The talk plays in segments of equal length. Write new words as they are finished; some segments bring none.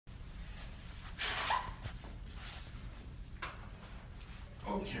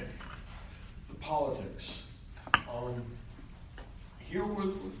politics. Here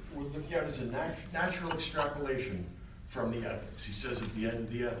we're looking at as a natural extrapolation from the ethics. He says at the end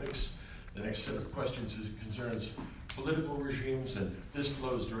of the ethics, the next set of questions concerns political regimes, and this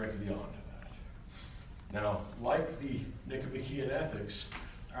flows directly onto that. Now, like the Nicomachean ethics,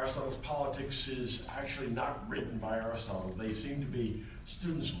 Aristotle's politics is actually not written by Aristotle. They seem to be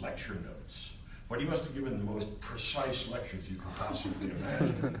students' lecture notes. But he must have given the most precise lectures you could possibly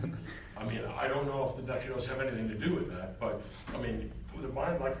imagine. I mean, I don't know if the lecture notes have anything to do with that, but I mean, with a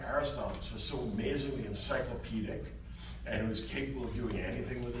mind like Aristotle's was so amazingly encyclopedic and was capable of doing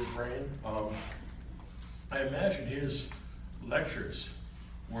anything with his brain, I imagine his lectures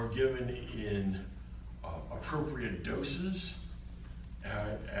were given in appropriate doses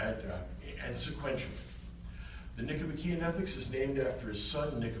and sequentially. The Nicomachean ethics is named after his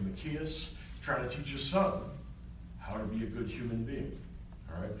son Nicomacheus, trying to teach his son how to be a good human being.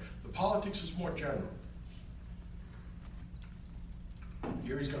 All right? The politics is more general.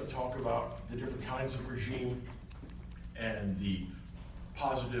 Here he's going to talk about the different kinds of regime and the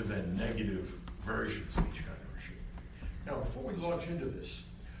positive and negative versions of each kind of regime. Now, before we launch into this,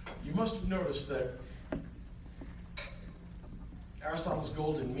 you must have noticed that Aristotle's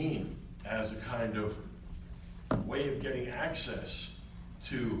golden mean as a kind of way of getting access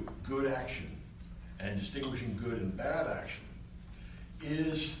to good action and distinguishing good and bad action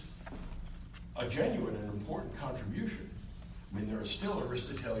is a genuine and important contribution. I mean, there are still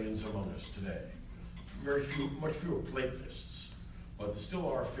Aristotelians among us today. Very few, much fewer Platonists, but there still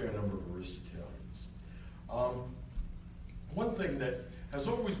are a fair number of Aristotelians. One thing that has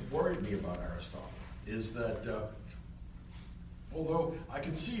always worried me about Aristotle is that although I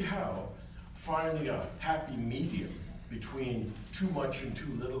can see how finding a happy medium between too much and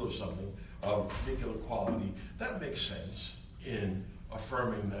too little of something of particular quality, that makes sense in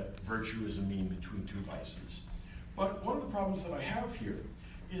affirming that virtue is a mean between two vices. But one of the problems that I have here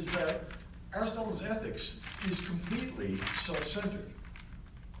is that Aristotle's ethics is completely self-centered.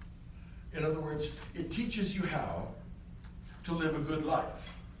 In other words, it teaches you how to live a good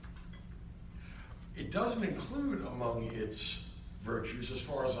life. It doesn't include among its virtues, as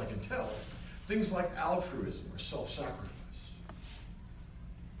far as I can tell, things like altruism or self-sacrifice.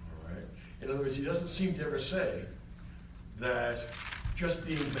 All right? In other words, he doesn't seem to ever say that just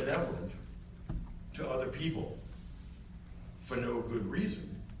being benevolent to other people for no good reason,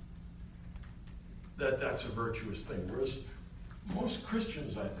 that's a virtuous thing. Whereas most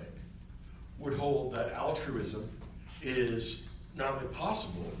Christians, I think, would hold that altruism is not only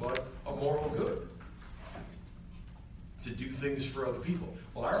possible, but a moral good. To do things for other people.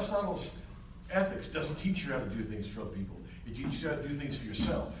 Well, Aristotle's ethics doesn't teach you how to do things for other people. It teaches you how to do things for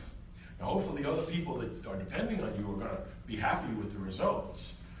yourself. Now, hopefully other people that are depending on you are going to be happy with the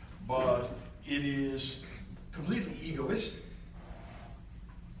results, but it is completely egoistic.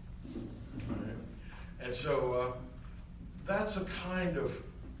 Right? And so that's a kind of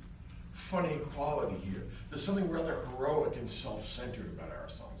funny quality here. There's something rather heroic and self-centered about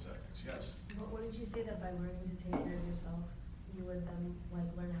Aristotle's ethics, yes? What did you say that by learning to take care of yourself, you would then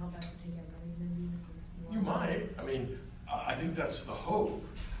learn how best to take care of other human beings? You might. I mean, I think that's the hope.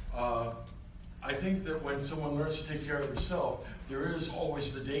 I think that when someone learns to take care of themselves, there is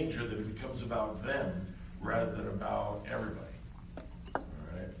always the danger that it becomes about them rather than about everybody. All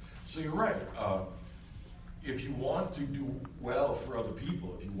right? So you're right. If you want to do well for other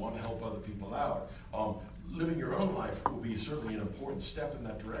people, if you want to help other people out, living your own life will be certainly an important step in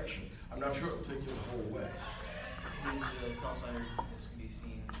that direction. I'm not sure it'll take you the whole way. His self-centeredness can be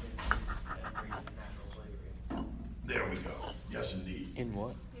seen in his embrace of natural slavery. There we go. Yes, indeed. In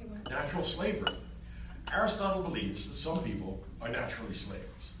what? Natural slavery. Aristotle believes that some people are naturally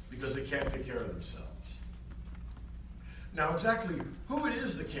slaves because they can't take care of themselves. Now, exactly who it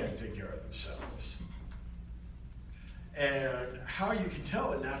is that can't take care of themselves and how you can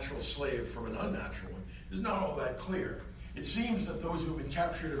tell a natural slave from an unnatural one is not all that clear. It seems that those who have been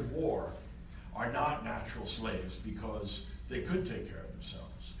captured in war are not natural slaves because they could take care of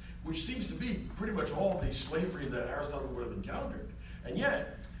themselves, which seems to be pretty much all the slavery that Aristotle would have encountered. And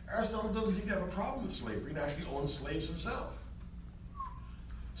yet, Aristotle doesn't seem to have a problem with slavery and actually owns slaves himself.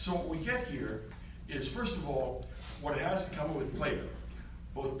 So what we get here is, first of all, what it has in common with Plato.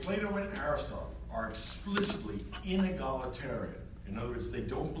 Both Plato and Aristotle are explicitly inegalitarian. In other words, they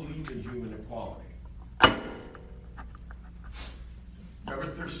don't believe in human equality.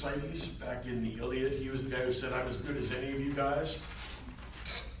 Remember Thersites back in the Iliad? He was the guy who said, I'm as good as any of you guys.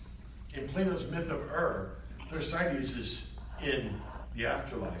 In Plato's myth of Thersites is in the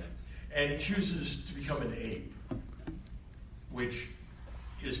afterlife, and he chooses to become an ape, which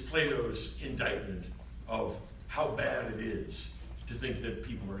is Plato's indictment of how bad it is to think that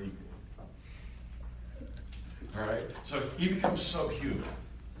people are equal. All right? So he becomes subhuman.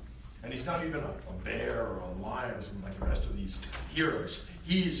 And he's not even a bear or a lion or something like the rest of these heroes.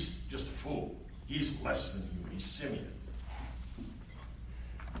 He's just a fool. He's less than human. He's simian.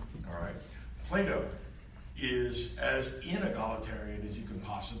 All right? Plato is as inegalitarian as you can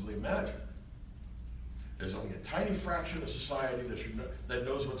possibly imagine. There's only a tiny fraction of society that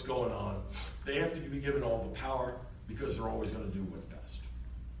knows what's going on. They have to be given all the power because they're always going to do what's best.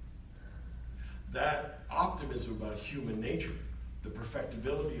 That optimism about human nature, the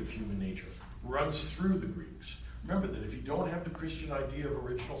perfectibility of human nature, runs through the Greeks. Remember that if you don't have the Christian idea of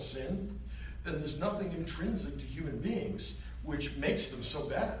original sin, then there's nothing intrinsic to human beings which makes them so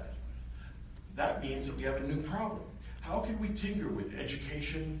bad. That means that we have a new problem. How can we tinker with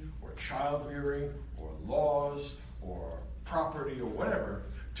education or child rearing or laws or property or whatever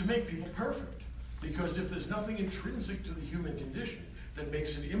to make people perfect? Because if there's nothing intrinsic to the human condition that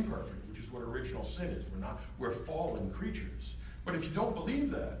makes it imperfect, which is what original sin is, we're fallen creatures. But if you don't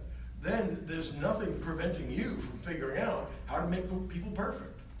believe that, then there's nothing preventing you from figuring out how to make people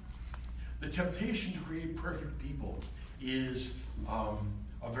perfect. The temptation to create perfect people is a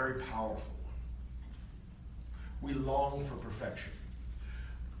very powerful one. We long for perfection.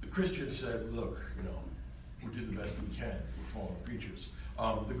 The Christians said, look, we'll do the best we can. We're fallen creatures.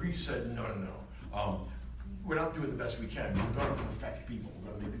 The Greeks said, no. We're not doing the best we can. We're going to perfect people.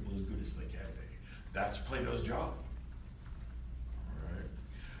 We're going to make people as good as they can be. That's Plato's job. All right.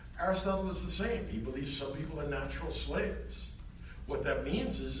 Aristotle is the same. He believes some people are natural slaves. What that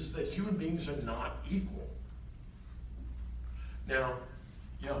means is that human beings are not equal. Now,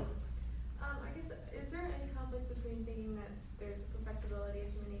 yeah. I guess, is there any conflict between thinking that there's perfectibility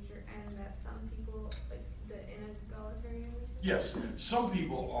of human nature and that some people, like the inegalitarian? Yes, some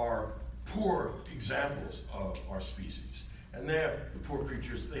people are poor examples of our species. And they're the poor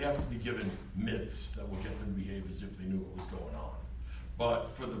creatures. They have to be given myths that will get them to behave as if they knew what was going on.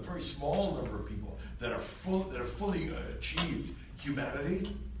 But for the very small number of people that are fully achieved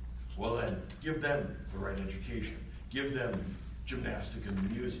humanity, well then, give them the right education. Give them gymnastic and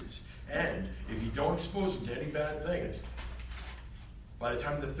the muses. And if you don't expose them to any bad things, by the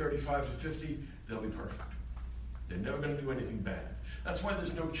time they're 35 to 50, they'll be perfect. They're never going to do anything bad. That's why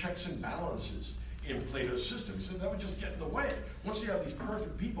there's no checks and balances in Plato's system. He said that would just get in the way. Once you have these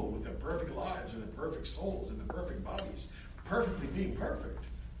perfect people with their perfect lives and their perfect souls and their perfect bodies, perfectly being perfect,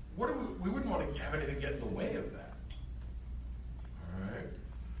 we wouldn't want to have anything get in the way of that. All right?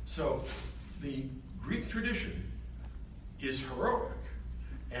 So the Greek tradition is heroic,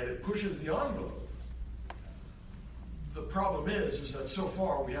 and it pushes the envelope. The problem is that so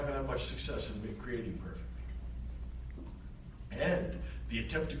far we haven't had much success in creating perfect people. And the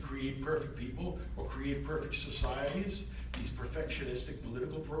attempt to create perfect people or create perfect societies, these perfectionistic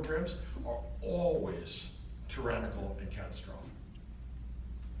political programs, are always tyrannical and catastrophic.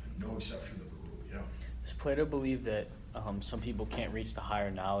 And no exception to the rule, yeah. Does Plato believe that some people can't reach the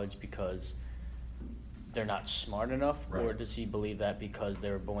higher knowledge because they're not smart enough? Right. Or does he believe that because they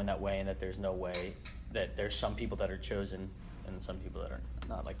were born that way and that there's no way, that there's some people that are chosen and some people that are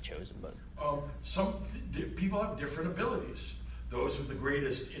not like chosen, but... People have different abilities. Those with the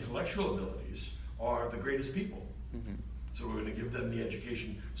greatest intellectual abilities are the greatest people. Mm-hmm. So we're going to give them the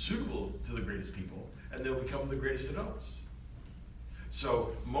education suitable to the greatest people, and they'll become the greatest adults.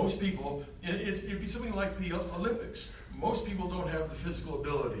 So most people, it'd be something like the Olympics. Most people don't have the physical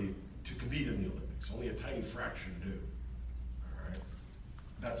ability to compete in the Olympics. Only a tiny fraction do. All right?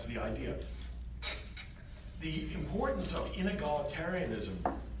 That's the idea. The importance of inegalitarianism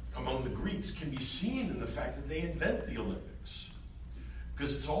among the Greeks can be seen in the fact that they invent the Olympics.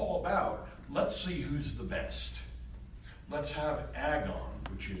 Because it's all about, let's see who's the best. Let's have agon,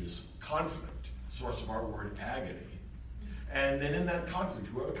 which is conflict, source of our word agony. And then in that conflict,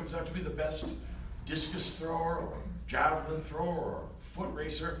 whoever comes out to be the best discus thrower or javelin thrower or foot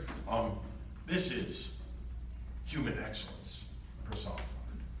racer, this is human excellence personified.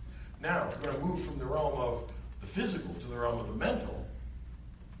 Now, if we're going to move from the realm of the physical to the realm of the mental,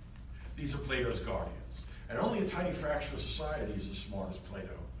 these are Plato's guardians. And only a tiny fraction of society is as smart as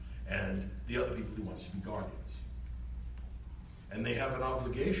Plato and the other people he wants to be guardians. And they have an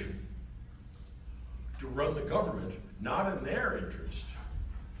obligation to run the government, not in their interest,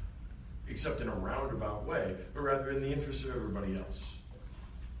 except in a roundabout way, but rather in the interest of everybody else.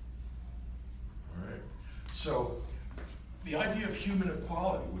 All right? So the idea of human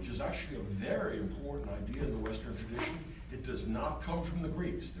equality, which is actually a very important idea in the Western tradition, It does not come from the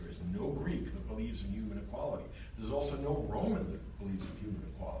Greeks. There is no Greek that believes in human equality. There's also no Roman that believes in human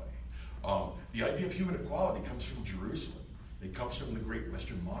equality. The idea of human equality comes from Jerusalem. It comes from the great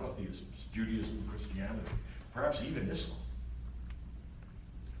Western monotheisms, Judaism and Christianity, perhaps even Islam.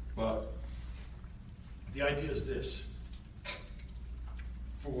 But the idea is this.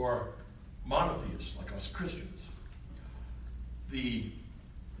 For monotheists like us Christians, the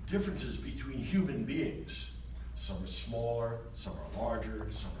differences between human beings, some are smaller, some are larger,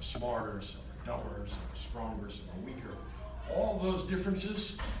 some are smarter, some are dumber, some are stronger, some are weaker, all those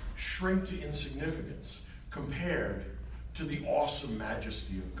differences shrink to insignificance compared to the awesome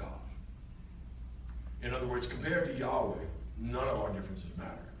majesty of God. In other words, compared to Yahweh, none of our differences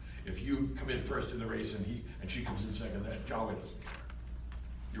matter. If you come in first in the race and she comes in second, that Yahweh doesn't care.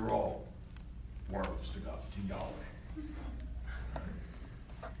 You're all worthless to God, to Yahweh.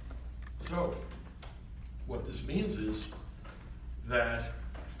 So, what this means is that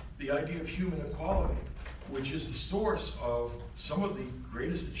the idea of human equality, which is the source of some of the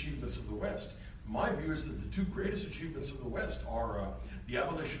greatest achievements of the West, my view is that the two greatest achievements of the West are the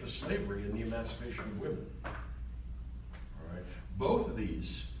abolition of slavery and the emancipation of women. All right? Both of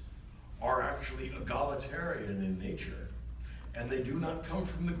these are actually egalitarian in nature, and they do not come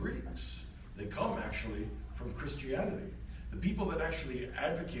from the Greeks. They come actually from Christianity. The people that actually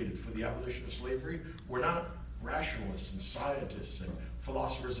advocated for the abolition of slavery were not rationalists and scientists and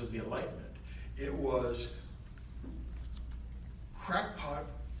philosophers of the Enlightenment. It was crackpot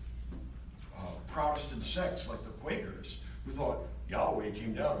Protestant sects like the Quakers who thought Yahweh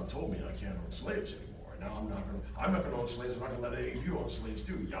came down and told me I can't own slaves anymore. Now I'm not going to own slaves. I'm not going to let any of you own slaves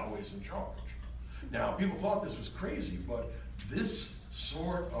too. Yahweh's in charge. Now people thought this was crazy, but this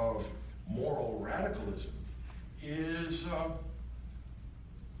sort of moral radicalism is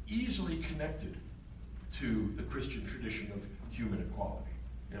easily connected to the Christian tradition of human equality.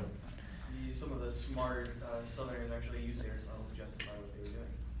 Yeah. Some of the smart Southerners actually used Aristotle to justify what they were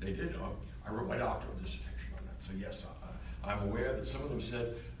doing. They did. I wrote my doctoral dissertation on that. So yes, I'm aware that some of them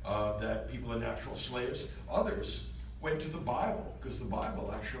said that people are natural slaves. Others went to the Bible, because the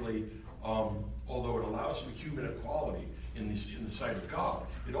Bible actually, although it allows for human equality in the sight of God,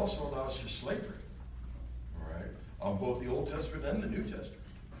 it also allows for slavery. All right, both the Old Testament and the New Testament.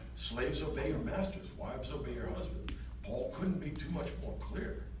 Slaves obey your masters, wives obey your husbands. Paul couldn't be too much more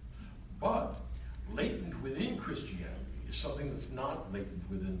clear. But latent within Christianity is something that's not latent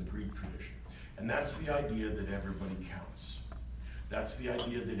within the Greek tradition. And that's the idea that everybody counts. That's the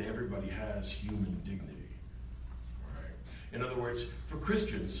idea that everybody has human dignity. All right? In other words, for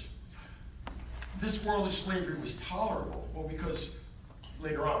Christians, this worldly slavery was tolerable. Well, because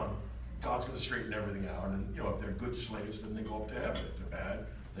later on, God's going to straighten everything out. And if they're good slaves, then they go up to heaven. If they're bad,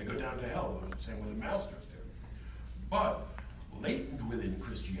 they go down to hell. The same way the masters do. But latent within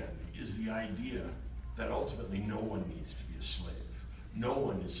Christianity is the idea that ultimately no one needs to be a slave. No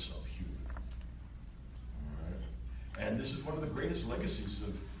one is subhuman. All right? And this is one of the greatest legacies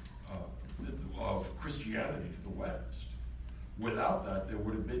of Christianity to the West. Without that, there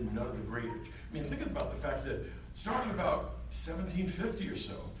would have been none of the great... I mean, think about the fact that starting about 1750 or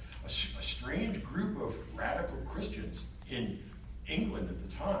so, a strange group of radical Christians in England at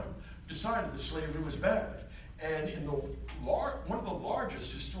the time decided that slavery was bad. And in one of the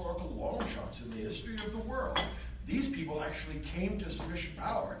largest historical long shots in the history of the world, these people actually came to sufficient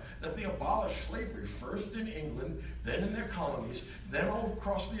power that they abolished slavery, first in England, then in their colonies, then all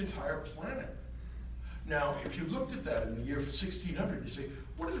across the entire planet. Now, if you looked at that in the year 1600, you say,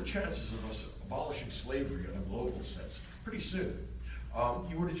 what are the chances of us abolishing slavery in a global sense? Pretty soon.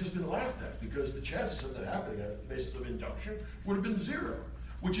 You would have just been laughed at, because the chances of that happening on the basis of induction would have been zero.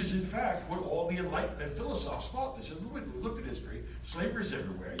 Which is, in fact, what all the Enlightenment philosophers thought. They said, we looked at history, slavery's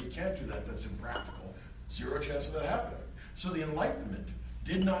everywhere, you can't do that, that's impractical. Zero chance of that happening. So the Enlightenment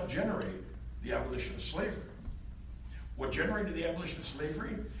did not generate the abolition of slavery. What generated the abolition of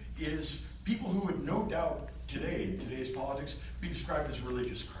slavery is people who would no doubt today, in today's politics, be described as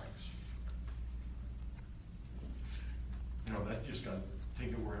religious cranks. That just got to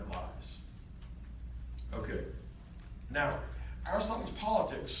take it where it lies. Okay. Now, Aristotle's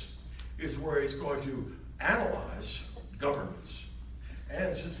politics is where he's going to analyze governments.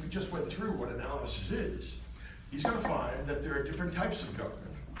 And since we just went through what analysis is, he's going to find that there are different types of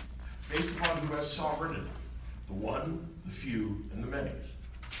government based upon who has sovereignty. The one, the few, and the many.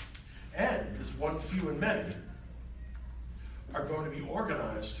 And this one, few, and many are going to be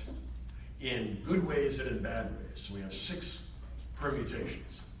organized in good ways and in bad ways. So we have 6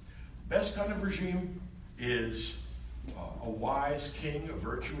 permutations. Best kind of regime is a wise king, a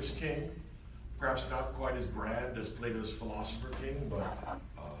virtuous king, perhaps not quite as grand as Plato's philosopher king, but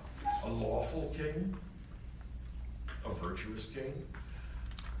a lawful king, a virtuous king.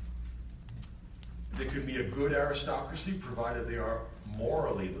 There could be a good aristocracy, provided they are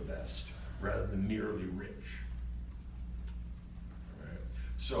morally the best, rather than merely rich. Right?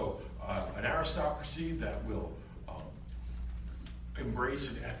 So, an aristocracy that will embrace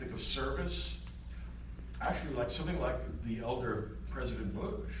an ethic of service, actually like something like the elder President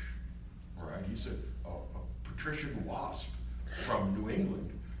Bush, right? He's a patrician wasp from New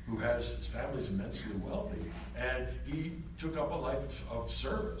England who his family's immensely wealthy, and he took up a life of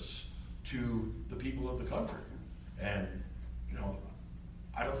service to the people of the country. And,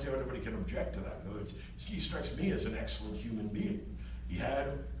 I don't see how anybody can object to that. No, he strikes me as an excellent human being. He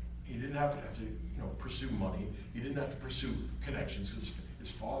didn't have to pursue money. He didn't have to pursue connections because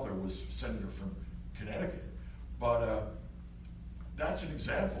his father was senator from Connecticut. But that's an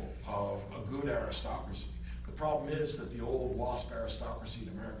example of a good aristocracy. The problem is that the old WASP aristocracy in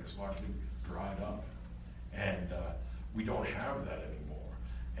America is largely dried up, and we don't have that anymore.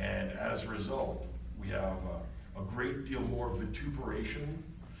 And as a result, we have a great deal more vituperation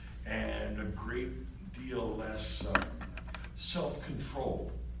and a great deal less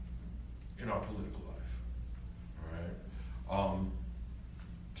self-control in our political life. All right?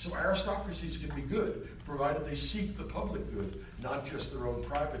 So aristocracies can be good, provided they seek the public good, not just their own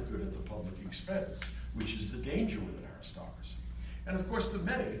private good at the public expense, which is the danger with an aristocracy. And of course, the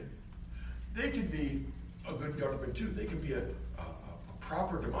many, they can be a good government too. They can be a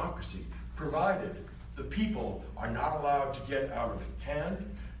proper democracy, provided the people are not allowed to get out of hand,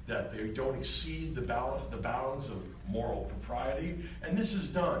 that they don't exceed the bounds of moral propriety. And this is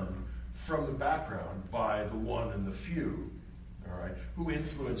done from the background by the one and the few, all right, who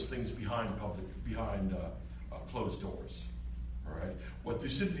influence things behind closed doors. All right. What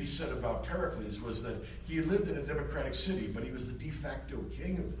Thucydides said about Pericles was that he lived in a democratic city, but he was the de facto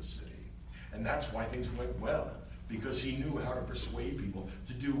king of the city. And that's why things went well, because he knew how to persuade people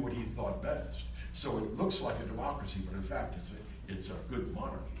to do what he thought best. So it looks like a democracy, but in fact it's a good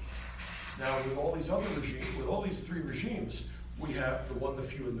monarchy. Now with all these other regimes, with all these three regimes, we have the one, the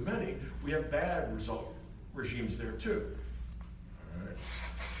few, and the many. We have bad regimes there too. All right.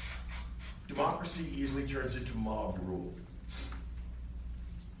 Democracy easily turns into mob rule.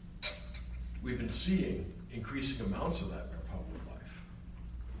 We've been seeing increasing amounts of that in our public life,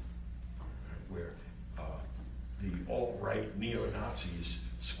 where the alt-right neo-Nazis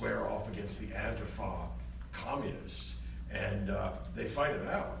square off against the Antifa communists, and they fight it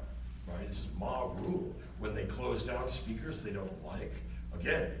out. Right? This is mob rule. When they close down speakers they don't like,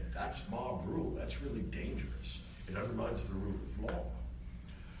 again, that's mob rule. That's really dangerous. It undermines the rule of law.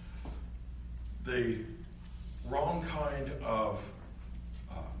 The wrong kind of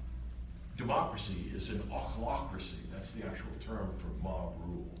democracy is an ochlocracy. That's the actual term for mob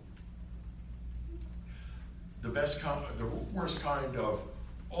rule. The worst kind of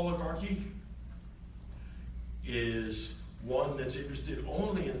oligarchy is one that's interested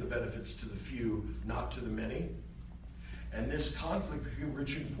only in the benefits to the few, not to the many. And this conflict between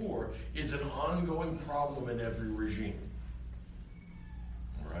rich and poor is an ongoing problem in every regime.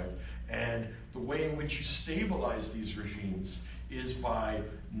 All right? And the way in which you stabilize these regimes is by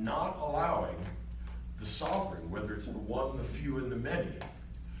not allowing the sovereign, whether it's the one, the few, and the many,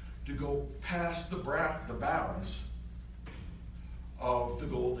 to go past the bounds of the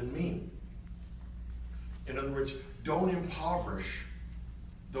golden mean. In other words, don't impoverish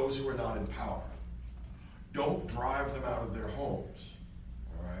those who are not in power. Don't drive them out of their homes.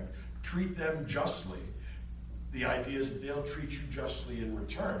 All right? Treat them justly. The idea is that they'll treat you justly in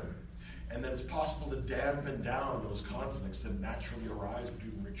return, and that it's possible to dampen down those conflicts that naturally arise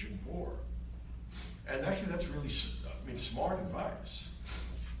between rich and poor. And actually, that's really, smart advice.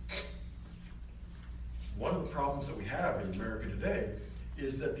 One of the problems that we have in America today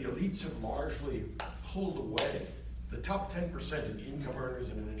is that the elites have largely pulled away. The top 10% in income earners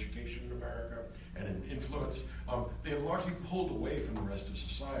and in education in America and in influence, they have largely pulled away from the rest of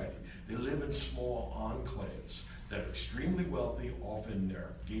society. They live in small enclaves that are extremely wealthy, often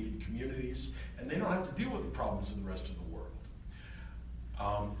they're gated communities, and they don't have to deal with the problems of the rest of the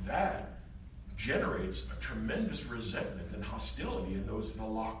world. That generates a tremendous resentment and hostility in those that are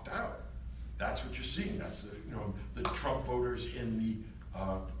locked out. That's what you're seeing. That's the Trump voters in the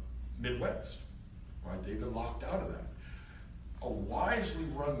Midwest. Right? They've been locked out of that. A wisely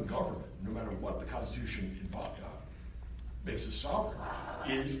run government, no matter what the Constitution makes us sovereign,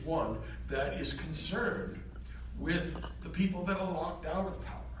 is one that is concerned with the people that are locked out of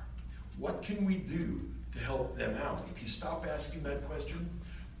power. What can we do to help them out? If you stop asking that question,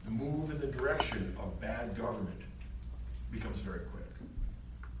 the move in the direction of bad government becomes very quick.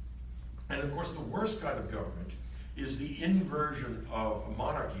 And of course, the worst kind of government is the inversion of a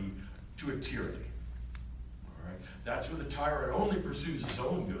monarchy to a tyranny. All right? That's where the tyrant only pursues his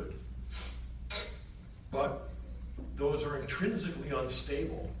own good, but those are intrinsically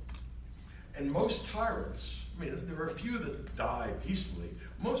unstable. And most tyrants, I mean, there are a few that die peacefully.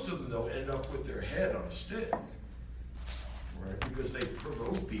 Most of them, though, end up with their head on a stick, right? Because they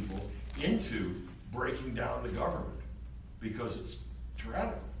provoke people into breaking down the government because it's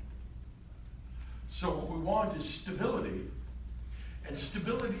tyrannical. So what we want is stability, and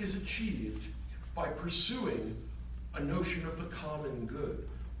stability is achieved by pursuing a notion of the common good.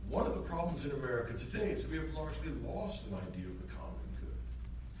 One of the problems in America today is we have largely lost an idea of the common good.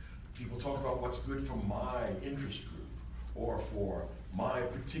 People talk about what's good for my interest group or for my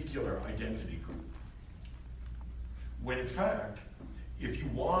particular identity group. When in fact, if you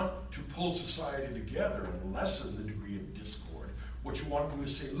want to pull society together and lessen the degree of discord, what you want to do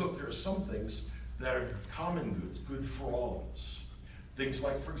is say, look, there are some things that are common goods, good for all of us. Things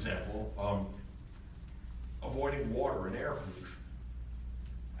like, for example, avoiding water and air pollution.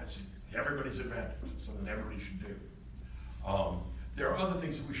 That's everybody's advantage. It's something everybody should do. There are other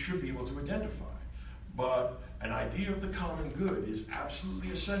things that we should be able to identify, but an idea of the common good is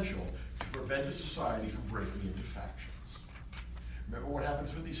absolutely essential to prevent a society from breaking into factions. Remember what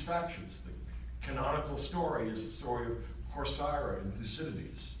happens with these factions. The canonical story is the story of Corcyra and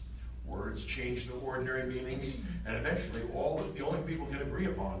Thucydides. Words change their ordinary meanings, and eventually the only people can agree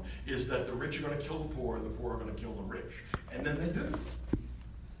upon is that the rich are going to kill the poor and the poor are going to kill the rich. And then they do.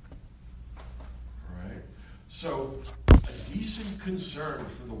 All right? So a decent concern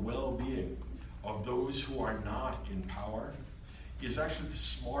for the well-being of those who are not in power is actually the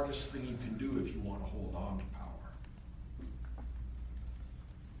smartest thing you can do if you want to hold on to power.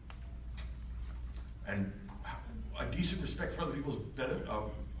 And a decent respect for other people's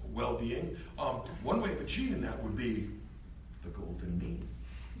well-being. One way of achieving that would be the golden mean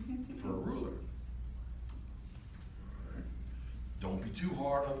for a ruler. Right. Don't be too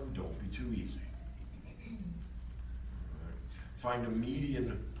hard on them, don't be too easy. Right. Find a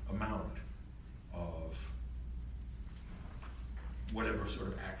median amount of whatever sort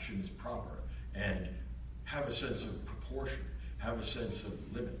of action is proper and have a sense of proportion, have a sense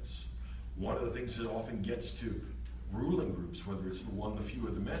of limits. One of the things that often gets to ruling groups, whether it's the one, the few,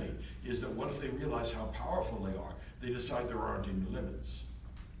 or the many, is that once they realize how powerful they are, they decide there aren't any limits.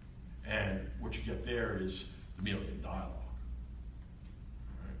 And what you get there is the Melian dialogue.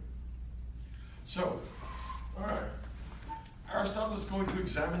 All right. So, all right. Aristotle is going to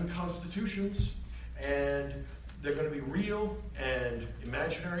examine constitutions, and they're going to be real and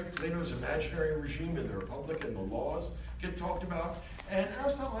imaginary. Plato's imaginary regime in the Republic and the laws get talked about. And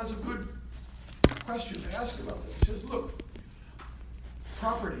Aristotle has a good question to ask about this. He says, look,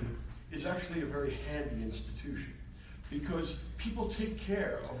 property is actually a very handy institution because people take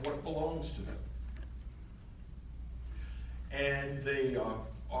care of what belongs to them. And they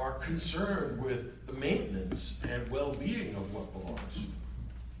are concerned with the maintenance and well-being of what belongs to them.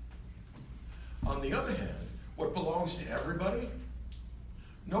 On the other hand, what belongs to everybody,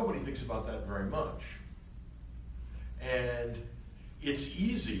 nobody thinks about that very much. And it's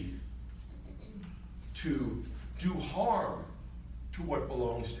easy to do harm to what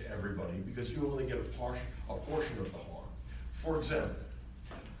belongs to everybody because you only get a portion of the harm. For example,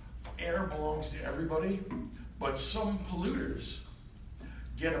 air belongs to everybody, but some polluters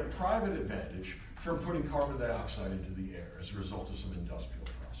get a private advantage from putting carbon dioxide into the air as a result of some industrial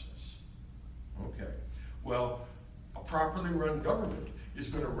process. Okay, well, a properly run government is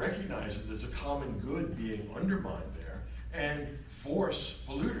going to recognize that there's a common good being undermined there and force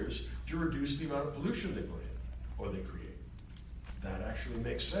polluters to reduce the amount of pollution they put in or they create. That actually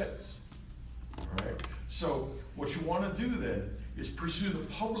makes sense. All right? So what you want to do then is pursue the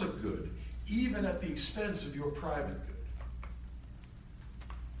public good even at the expense of your private good.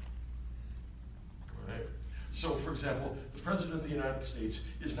 All right? So, for example, the President of the United States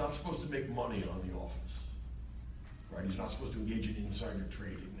is not supposed to make money on the office. Right? He's not supposed to engage in insider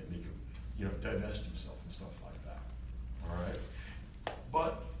trading and make him, divest himself and stuff like that. All right?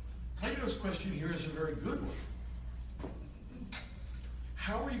 But Plato's question here is a very good one.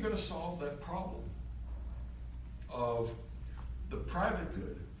 How are you going to solve that problem of the private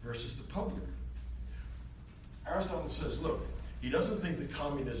good versus the public good? Aristotle says, look, he doesn't think that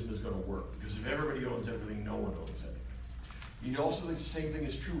communism is going to work because if everybody owns everything, no one owns anything. He also thinks the same thing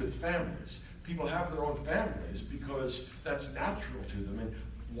is true with families. People have their own families because that's natural to them, and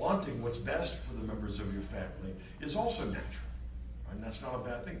wanting what's best for the members of your family is also natural. And that's not a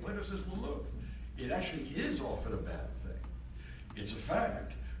bad thing. Plato says, well, look, it actually is often a bad thing. It's a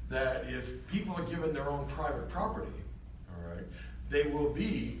fact that if people are given their own private property, all right, they will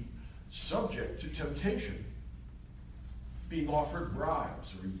be subject to temptation, being offered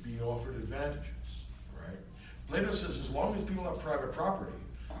bribes or being offered advantages, right? Plato says as long as people have private property,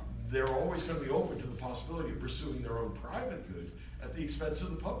 they're always going to be open to the possibility of pursuing their own private good at the expense of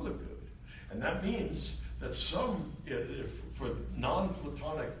the public good. And that means that for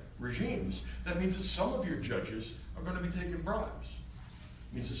non-Platonic regimes, that means that some of your judges are going to be taking bribes.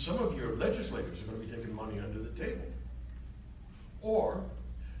 It means that some of your legislators are going to be taking money under the table. Or,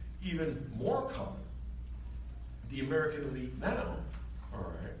 even more common, the American elite now,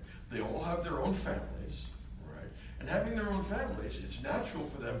 all right, they all have their own families, right? And having their own families, it's natural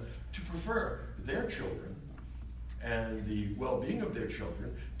for them to prefer their children and the well-being of their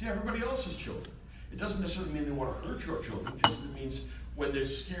children to everybody else's children. It doesn't necessarily mean they want to hurt your children, it just means when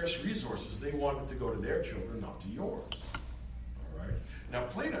there's scarce resources, they want it to go to their children, not to yours. All right? Now,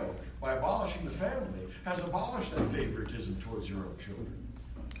 Plato, by abolishing the family, has abolished that favoritism towards your own children.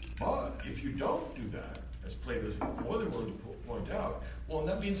 But if you don't do that, as Plato is more than willing to point out, well,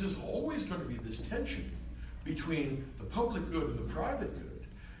 that means there's always going to be this tension between the public good and the private good,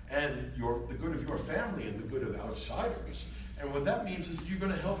 and the good of your family and the good of outsiders. And what that means is that you're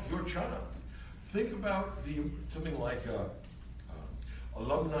going to help your child. Think about something like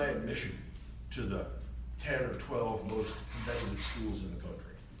alumni admission to the 10 or 12 most competitive schools in the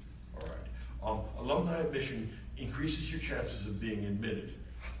country. All right. Alumni admission increases your chances of being admitted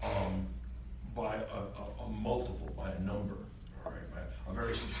by a multiple, by a number, all right, by a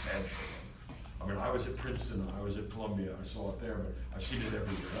very substantial number. I mean, I was at Princeton, I was at Columbia, I saw it there, but I've seen it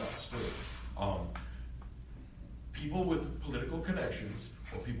everywhere else too. People with political connections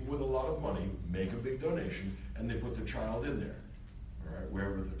or people with a lot of money make a big donation and they put their child in there, all right,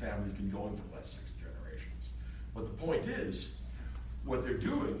 wherever the family's been going for the last 6 generations. But the point is, what they're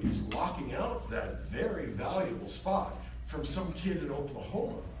doing is locking out that very valuable spot from some kid in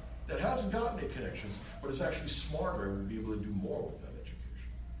Oklahoma that hasn't gotten any connections, but is actually smarter and will be able to do more with that education.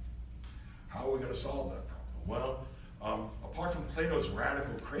 How are we going to solve that problem? Well, apart from Plato's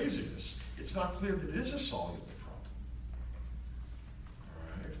radical craziness, it's not clear that it is a soluble problem.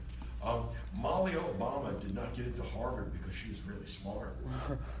 All right. Molly Obama did not get into Harvard because she was really smart.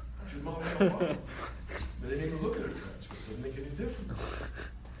 She was Molly Obama. But they didn't even look at her transcript. It doesn't make any difference.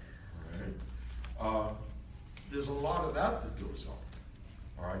 All right. There's a lot of that goes on.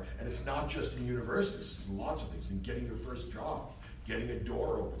 All right, and it's not just in universities, it's lots of things, in getting your first job, getting a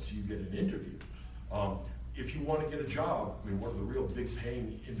door open so you get an interview. If you want to get a job, I mean, one of the real big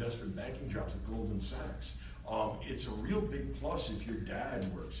paying investment banking jobs at Goldman Sachs, it's a real big plus if your dad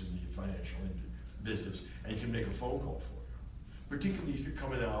works in the financial business and can make a phone call for you, particularly if you're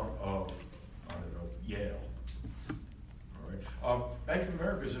coming out of, I don't know, Yale. All right. Bank of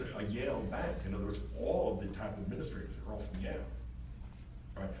America is a Yale bank. In other words, all of the type administrators are all from Yale.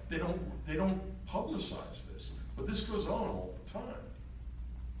 Right? They don't publicize this, but this goes on all the time.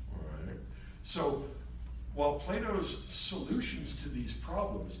 All right? So while Plato's solutions to these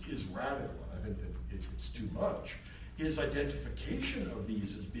problems is radical, I think that if it's too much, his identification of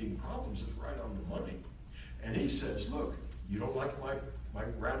these as being problems is right on the money. And he says, look, you don't like my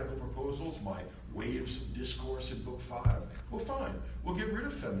radical proposals, my waves of discourse in Book 5? Well, fine. We'll get rid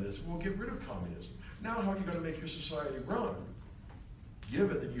of feminism. We'll get rid of communism. Now how are you going to make your society run,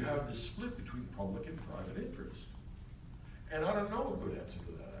 given that you have this split between public and private interest? And I don't know a good answer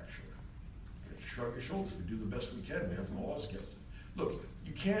to that, actually. Shrug your shoulders. We do the best we can. We have laws against it. Look,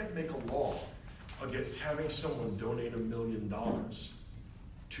 you can't make a law against having someone donate $1 million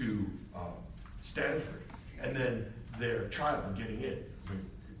to Stanford and then their child getting in. I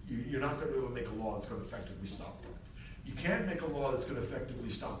mean, you're not going to be able to make a law that's going to effectively stop that. You can't make a law that's going to effectively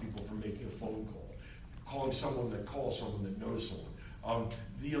stop people from making a phone call, calling someone that calls someone that knows someone.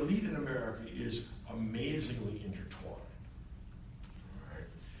 The elite in America is amazingly intertwined. All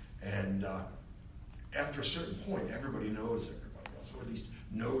right? And after a certain point, everybody knows everybody else, or at least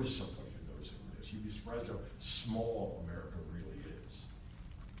knows somebody who knows who it is. You'd be surprised how small America really is.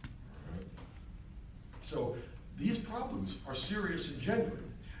 All right? So these problems are serious and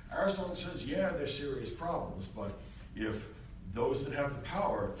genuine. Aristotle says, yeah, they're serious problems, but if those that have the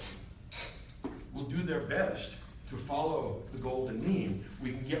power will do their best to follow the golden mean,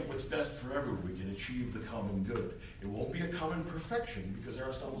 we can get what's best for everyone. We can achieve the common good. It won't be a common perfection because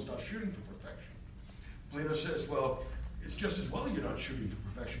Aristotle's not shooting for perfection. Plato says, well, it's just as well you're not shooting for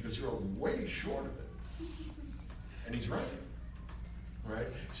perfection because you're way short of it. And he's right. Right?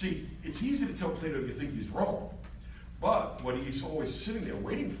 See, it's easy to tell Plato you think he's wrong, But what he's always sitting there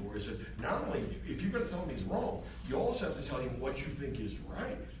waiting for is that not only, if you're going to tell him he's wrong, you also have to tell him what you think is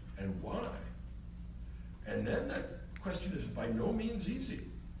right and why. And then that question is by no means easy.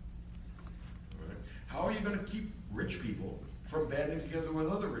 All right? How are you going to keep rich people from banding together with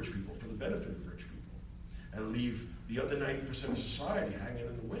other rich people for the benefit of rich people and leave the other 90% of society hanging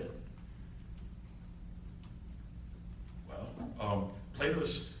in the wind? Well,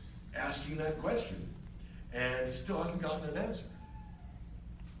 Plato's asking that question and still hasn't gotten an answer.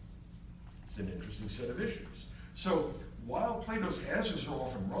 It's an interesting set of issues. So while Plato's answers are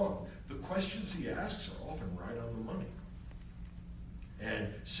often wrong, the questions he asks are often right on the money.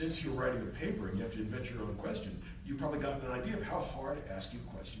 And since you're writing a paper and you have to invent your own question, you've probably gotten an idea of how hard asking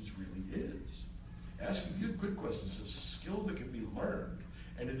questions really is. Asking good questions is a skill that can be learned,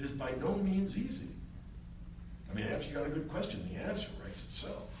 and it is by no means easy. I mean, after you got a good question, the answer writes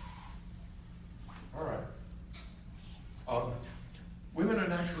itself. All right. Women are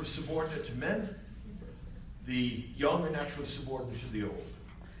naturally subordinate to men. The young are naturally subordinate to the old.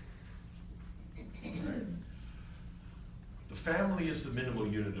 Right? The family is the minimal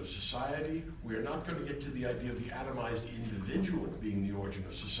unit of society. We are not going to get to the idea of the atomized individual being the origin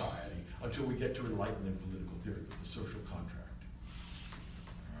of society until we get to Enlightenment political theory, the social contract.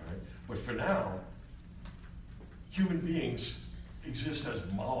 All right? But for now, human beings exist as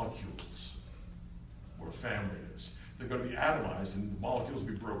molecules, or a family is. They're going to be atomized, and the molecules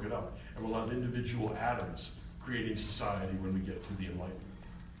will be broken up, and we'll have individual atoms creating society when we get to the Enlightenment.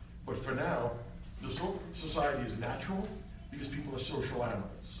 But for now, the society is natural because people are social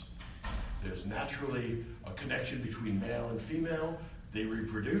animals. There's naturally a connection between male and female. They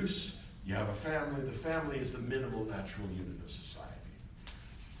reproduce. You have a family. The family is the minimal natural unit of society.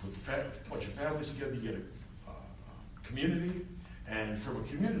 Put a bunch of families together, you get a community, and from a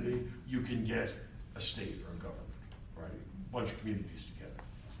community, you can get a state or a government, right? A bunch of communities together,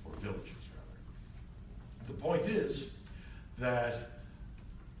 or villages, rather. The point is that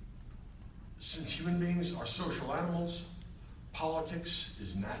since human beings are social animals, politics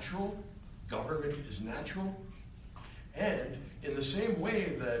is natural, government is natural, and in the same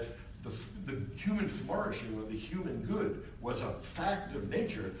way that the human flourishing or the human good was a fact of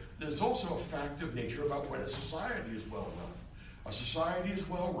nature, there's also a fact of nature about when a society is well run. A society is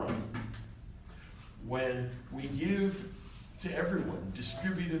well run when we give to everyone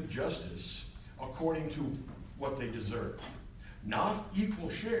distributive justice according to what they deserve. Not equal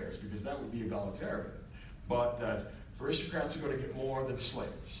shares, because that would be egalitarian, but that aristocrats are going to get more than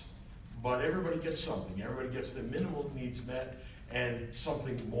slaves. But everybody gets something. Everybody gets their minimal needs met and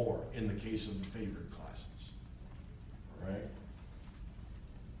something more in the case of the favored classes. All right?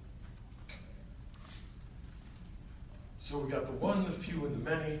 So we got the one, the few, and the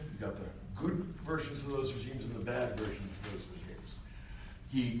many. We got the good versions of those regimes and the bad versions of those regimes.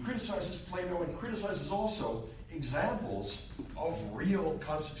 He criticizes Plato and criticizes also examples of real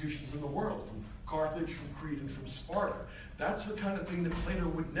constitutions in the world, from Carthage, from Crete, and from Sparta. That's the kind of thing that Plato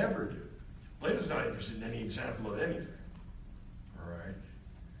would never do. Plato's not interested in any example of anything.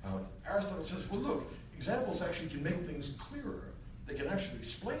 All right? Aristotle says, well, look, examples actually can make things clearer. They can actually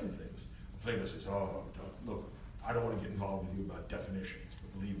explain things. Plato says, oh, look, I don't want to get involved with you about definitions,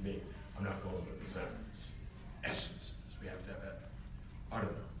 but believe me, I'm not going with examples. Essences, we have to have that. I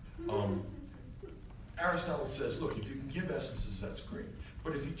don't know. Aristotle says, look, if you can give essences, that's great.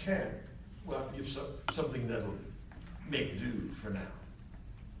 But if you can't, we'll have to give something that'll make do for now.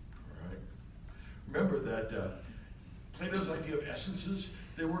 All right? Remember that Plato's idea of essences,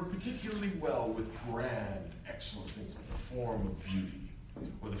 they work particularly well with grand, excellent things like the form of beauty,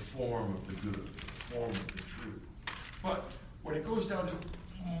 or the form of the good, or the form of the true. But when it goes down to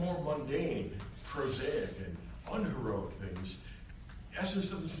more mundane, prosaic, and unheroic things, essence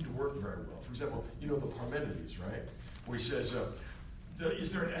doesn't seem to work very well. For example, you know the Humanities, right? Where he says,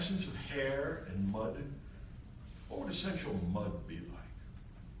 is there an essence of hair and mud? What would essential mud be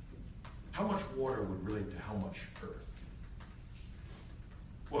like? How much water would relate to how much earth?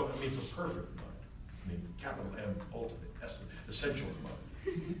 Well, I mean, for perfect mud. I mean, capital M, ultimate, essential mud.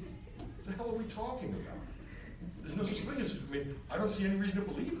 What the hell are we talking about? There's no such thing as, I mean, I don't see any reason to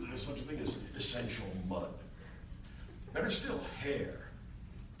believe that there's such a thing as essential mud. Better still, hair.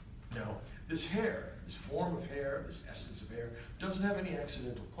 Now, this hair, this form of hair, this essence of hair, doesn't have any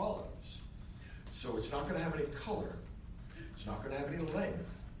accidental qualities. So it's not going to have any color. It's not going to have any length.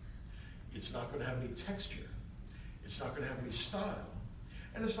 It's not going to have any texture. It's not going to have any style.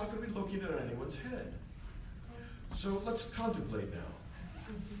 And it's not going to be located on anyone's head. So let's contemplate now.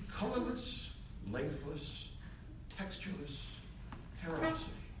 Colorless, lengthless, textureless hairosity.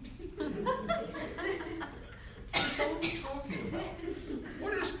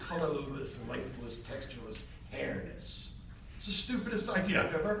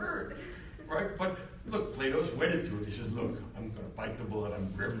 heard, right? But look, Plato's wedded to it. He says, look, I'm going to bite the bullet.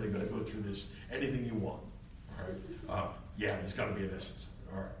 I'm grimly going to go through this. Anything you want, all right? Yeah, there's got to be an essence.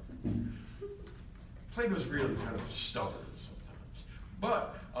 All right. Plato's really kind of stubborn sometimes.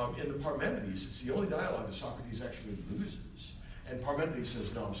 But in the Parmenides, it's the only dialogue that Socrates actually loses. And Parmenides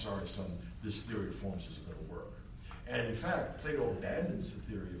says, no, I'm sorry, son, this theory of forms isn't going to work. And in fact, Plato abandons the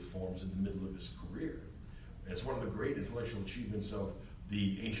theory of forms in the middle of his career. It's one of the great intellectual achievements of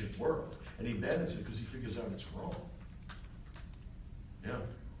the ancient world. And he abandons it because he figures out it's wrong. Yeah.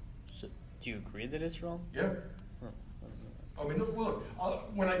 So, do you agree that it's wrong? Yeah. I mean, look,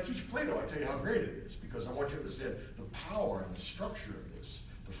 when I teach Plato, I tell you how great it is, because I want you to understand the power and the structure of this,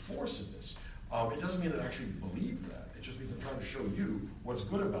 the force of this. It doesn't mean that I actually believe that. It just means I'm trying to show you what's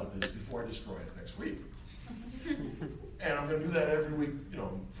good about this before I destroy it next week. And I'm going to do that every week,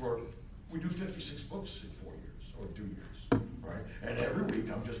 we do 56 books in 4 years, or 2 years, right? And every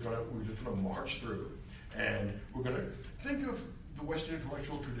week we're just going to march through, and we're going to think of the Western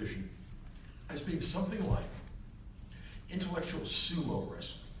intellectual tradition as being something like intellectual sumo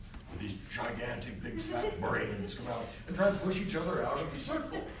wrestling, where these gigantic, big, fat brains come out and try to push each other out of the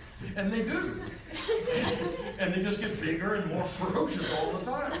circle. And they do. And they just get bigger and more ferocious all the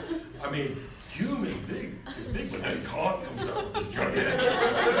time. I mean, Hume is big, but then Kant comes out with this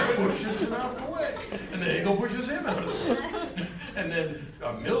gigantic, pushes him out of the way. And then Hegel pushes him out of the way. And then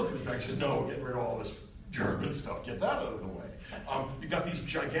Mill comes back and says, no, get rid of all this German stuff, get that out of the way. You got these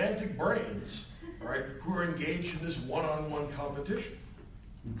gigantic brains, all right, who are engaged in this one-on-one competition.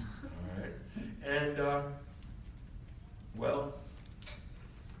 All right? And, well,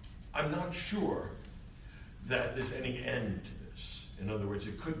 I'm not sure that there's any end to this. In other words,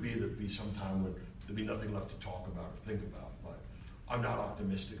 it could be there'd be some time when there'd be nothing left to talk about or think about, but I'm not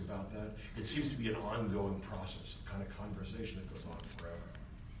optimistic about that. It seems to be an ongoing process, a kind of conversation that goes on forever.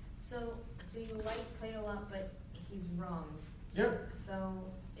 So you like Plato a lot, but he's wrong. Yeah. So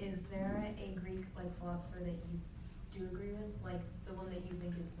is there a Greek philosopher that you do agree with, like the one that you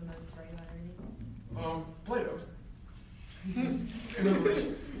think is the most right on everything? Plato. In other words,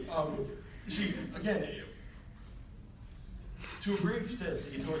 you see, again, to a great extent,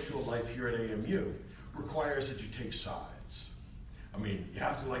 the intellectual life here at AMU requires that you take sides. I mean, you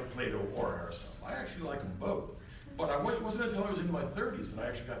have to like Plato or Aristotle. I actually like them both. But it wasn't until I was in my 30s that I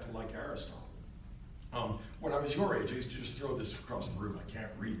actually got to like Aristotle. When I was your age, I used to just throw this across the room. I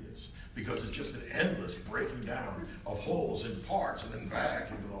can't read this because it's just an endless breaking down of holes and parts and then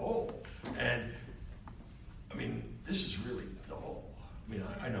back into the hole. And, I mean, this is really dull. I mean,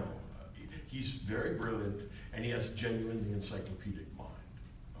 I know. He's very brilliant, and he has a genuinely encyclopedic mind,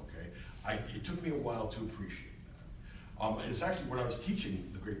 okay? It took me a while to appreciate that. It's actually when I was teaching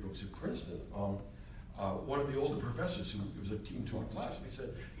the great books at Princeton, one of the older professors who was a team taught class,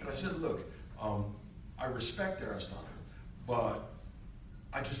 and I said, look, I respect Aristotle, but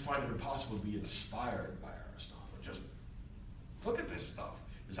I just find it impossible to be inspired by Aristotle. Just look at this stuff.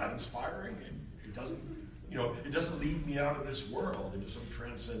 Is that inspiring? It doesn't, it doesn't lead me out of this world into some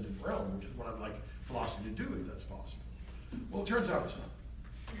transcendent realm, which is what I'd like philosophy to do if that's possible. Well, it turns out it's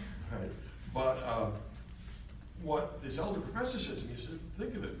not. Right? But what this elder professor said to me, he said,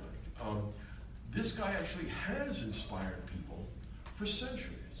 think of it, Mike. This guy actually has inspired people for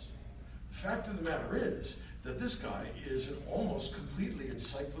centuries. The fact of the matter is that this guy is an almost completely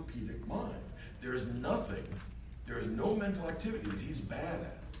encyclopedic mind. There is no mental activity that he's bad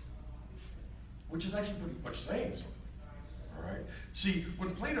at, which is actually pretty much saying something. All right? See,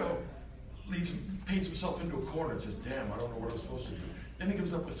 when Plato paints himself into a corner and says, damn, I don't know what I'm supposed to do, then he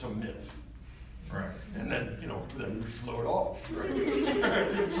comes up with some myth. Right? And then, then we float off. Right?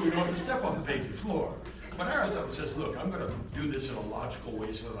 So we don't have to step on the painted floor. But Aristotle says, look, I'm going to do this in a logical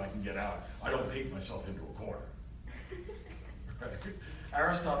way so that I can get out. I don't paint myself into a corner. Right?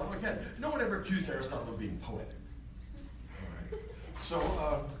 Aristotle, again, no one ever accused Aristotle of being poetic. All right?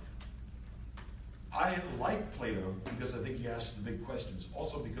 So I like Plato because I think he asks the big questions.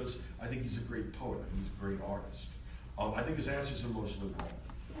 Also because I think he's a great poet. I think he's a great artist. I think his answers are mostly wrong.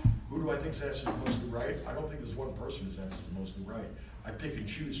 Who do I think's answers are mostly right? I don't think there's one person whose answers are mostly right. I pick and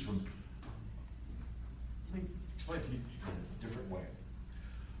choose from. Let me explain to you in a different way.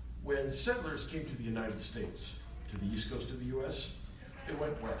 When settlers came to the United States, to the east coast of the U.S., they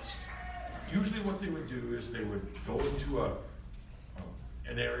went west. Usually what they would do is they would go into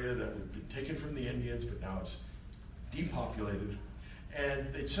an area that had been taken from the Indians, but now it's depopulated,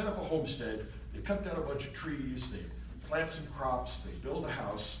 and they'd set up a homestead, they'd cut down a bunch of trees, they'd plant some crops, they'd build a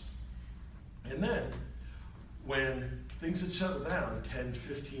house, and then when things had settled down 10,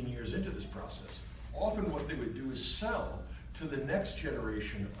 15 years into this process, often what they would do is sell to the next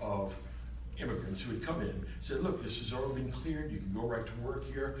generation of immigrants who had come in, said, look, this has already been cleared, you can go right to work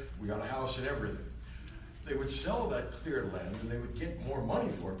here, we got a house and everything. They would sell that cleared land and they would get more money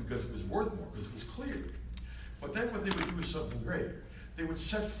for it because it was worth more, because it was cleared. But then what they would do was something greater. They would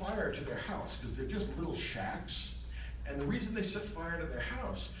set fire to their house, because they're just little shacks. And the reason they set fire to their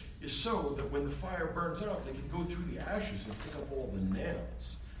house is so that when the fire burns out, they can go through the ashes and pick up all the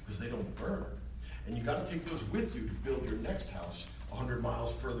nails, because they don't burn. And you got to take those with you to build your next house 100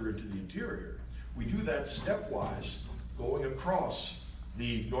 miles further into the interior. We do that stepwise, going across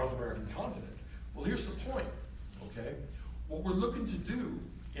the North American continent. Well, here's the point, okay? What we're looking to do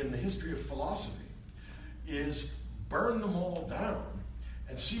in the history of philosophy is burn them all down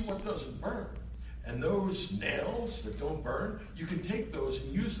and see what doesn't burn. And those nails that don't burn, you can take those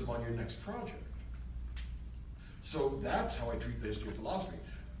and use them on your next project. So that's how I treat the history of philosophy.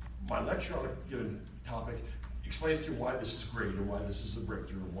 My lecture on a given topic explains to you why this is great, or why this is a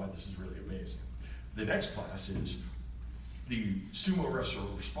breakthrough, or why this is really amazing. The next class is the summa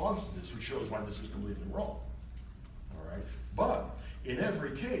response to this, which shows why this is completely wrong. All right? But in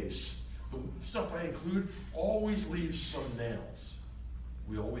every case, the stuff I include always leaves some nails.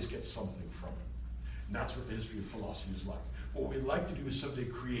 We always get something from it. And that's what the history of philosophy is like. What we'd like to do is someday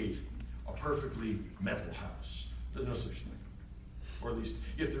create a perfectly mental house. There's no such thing. Or at least,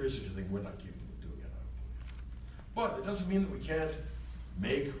 if there is such a thing, we're not capable of doing it, I don't believe. But it doesn't mean that we can't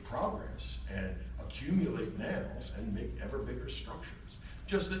make progress and accumulate nails and make ever bigger structures.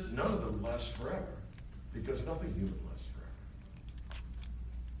 Just that none of them last forever, because nothing human lasts forever.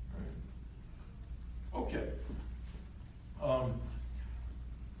 Right? Okay.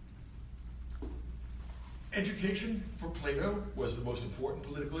 Education for Plato was the most important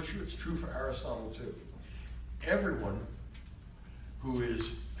political issue. It's true for Aristotle too. Everyone who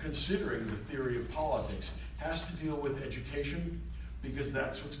is considering the theory of politics has to deal with education, because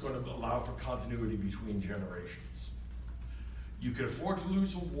that's what's going to allow for continuity between generations. You can afford to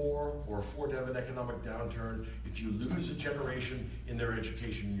lose a war or afford to have an economic downturn. If you lose a generation in their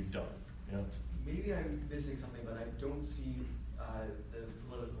education, you're done. Yeah? Maybe I'm missing something, but I don't see the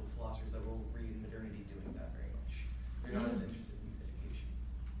political philosophers that will read modernity doing that very much. They're not as interested in education.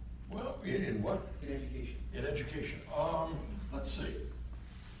 Well, in what? In education. In education. Let's see.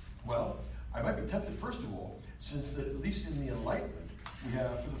 Well, I might be tempted, first of all, since that at least in the Enlightenment, we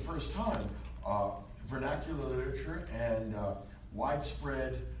have, for the first time, vernacular literature and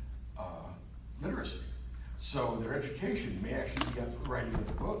widespread literacy. So their education may actually be up to writing of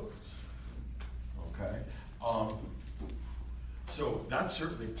the books. Okay? So that's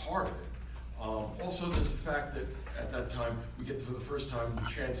certainly part of it. Also, there's the fact that at that time, we get for the first time the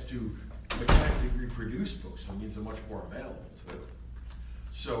chance to mechanically reproduce books. So it means they're much more available to it.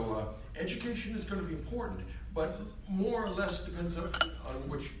 So education is going to be important, but more or less depends on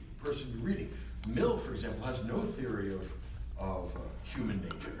which person you're reading. Mill, for example, has no theory of human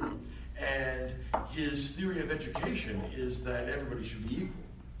nature, and his theory of education is that everybody should be equal,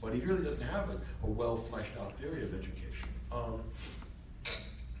 but he really doesn't have a well-fleshed-out theory of education.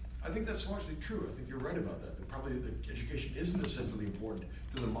 I think that's largely true. I think you're right about that. Probably the education isn't as centrally important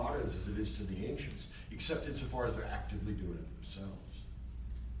to the moderns as it is to the ancients, except insofar as they're actively doing it themselves.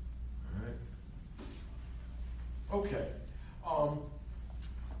 All right. Okay.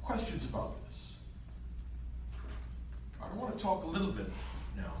 Questions about this? I want to talk a little bit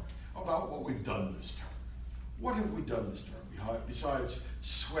now about what we've done this term. What have we done this term besides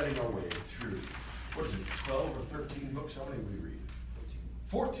sweating our way through, what is it, 12 or 13 books? How many did we read?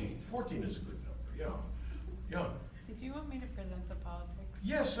 14. 14 is a good number, yeah. Yeah. Did you want me to present the politics?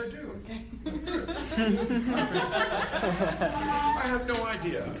 Yes, I do. Okay. I have no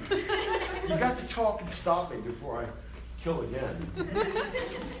idea. You got to talk and stop me before I kill again.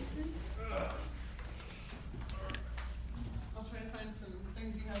 I'll try to find some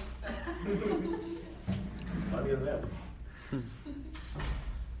things you haven't said. Plenty of them.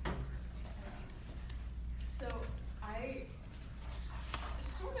 So I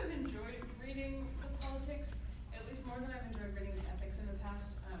sort of enjoyed reading the politics, at least more than I've enjoyed reading the ethics in the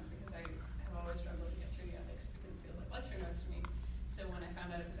past, because I have always struggled to get through the ethics because it feels like lecture notes to me. So when I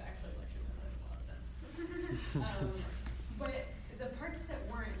found out it was actually lecture notes, it made a lot of sense. But the parts that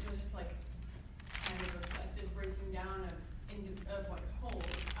weren't just like kind of obsessive breaking down of like whole,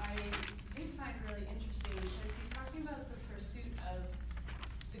 I did find really interesting because he's talking about the pursuit of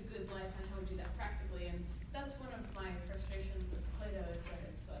the good life and how we do that practically. And that's one of my frustrations with Plato, is that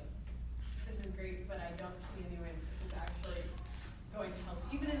it's like, this is great, but I don't see any way that this is actually going to help,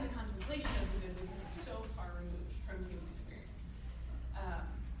 even in the contemplation of the good, because it's so far removed from human experience.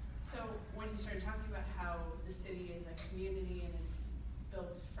 So when you started talking about how the city is a community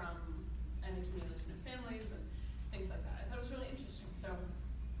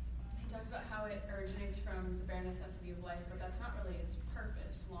from the bare necessity of life, but that's not really its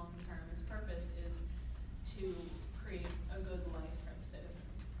purpose long term. Its purpose is to create a good life for the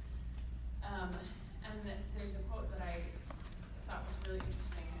citizens. And there's a quote that I thought was really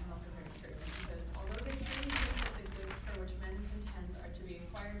interesting and also very true. It says, although they truly think that the goods for which men contend are to be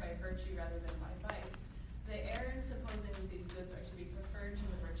acquired by virtue rather than by vice, they err in supposing that these goods are to be preferred to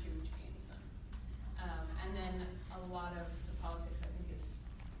the virtue which gains them. And then a lot of the politics, I think, is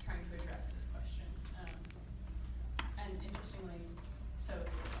trying to address this question. And interestingly, so is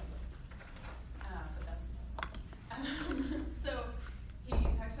the Republic. But that's so he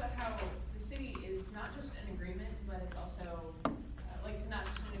talks about how the city is not just an agreement, but it's also not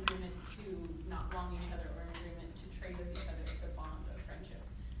just an agreement to not wrong each other or an agreement to trade with each other. It's a bond of friendship.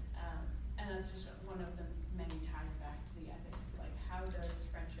 And that's just one of the many ties back to the ethics. It's like, how does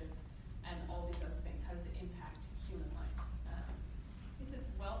friendship and all these other things, how does it impact human life? He said,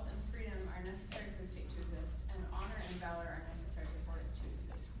 wealth and freedom are necessary for the state to exist, and honor and valor are necessary for it to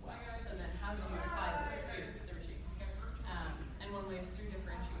exist well. So then how do you apply this to the regime? And one way is through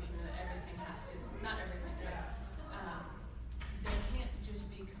differentiation, that everything has to, not everything, but there can't just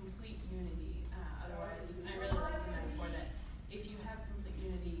be complete unity. Otherwise, I really like the metaphor that if you have complete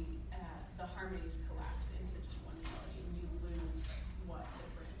unity, the harmonies collapse into just one melody, and you lose what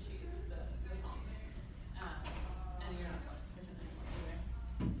differentiates the song. And you're not self-sufficient anymore either.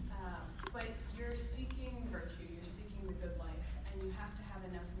 But you're seeking virtue, you're seeking the good life, and you have to have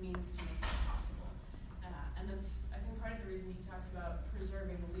enough means to make that possible. And that's, I think, part of the reason he talks about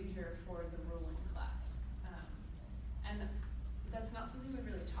preserving leisure for the ruling class. And that's not something we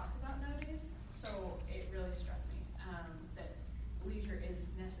really talk about nowadays, so it really struck me that leisure is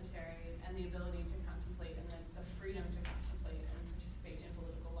necessary, and the ability to contemplate and the freedom to contemplate and participate in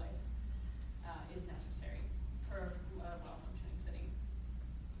political life is necessary for a well-functioning city.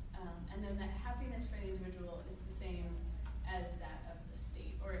 And then that happiness for the individual is the same as that of the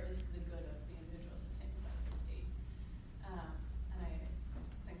state, or at least the good of the individual is the same as that of the state. And I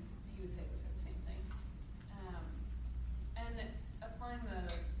think he would say those are the same thing. And applying the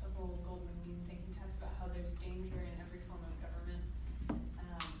whole golden mean thing, he talks about how there's danger in every form of government.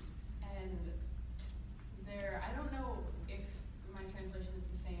 And there, I don't know if my translation is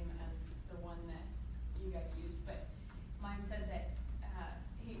the same as the one that you guys used, but mine said that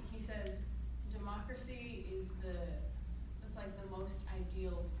he says democracy is it's like the most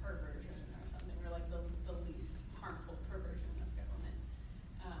ideal perversion or something, or like the least harmful perversion of government,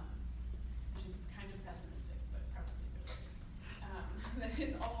 which is kind of pessimistic, but probably realistic. That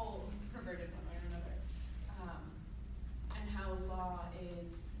it's all perverted one way or another, and how law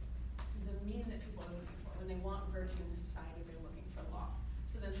is the mean that people are looking for. When they want virtue in society, they're looking for law.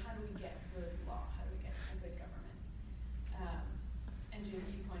 So then how do we get good law? How do we get a good government? And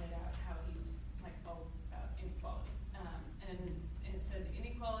he pointed out how he's like all about inequality. And it said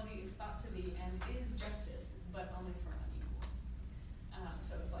inequality is thought to be and is justice, but only for unequals.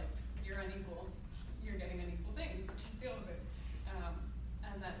 So it's like, you're unequal, you're getting unequal things, deal with it.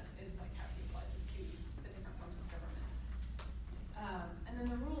 And that is like how he applies it to the different forms of government. And then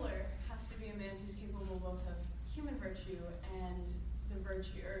the ruler has to be a man who's capable both of human virtue and the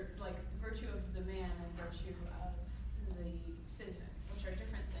virtue, or like virtue of the man and virtue of the citizen, which are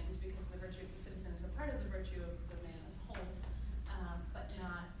different things, because the virtue of the citizen is a part of the virtue of the man as a whole, but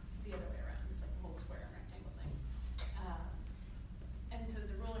not the other way around. It's like a whole square and rectangle thing. And so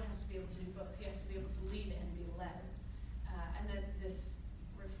the ruler has to be able to do both. He has to be able to lead and be led. And that this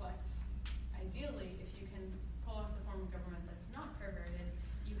reflects, ideally, if you can pull off the form of government that's not perverted,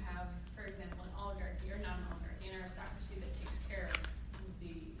 you have, for example, an oligarchy, or not an oligarchy, an aristocracy that takes care of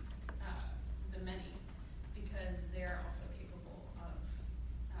the many, because they're also capable of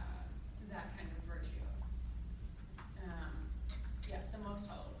that kind of virtue. The most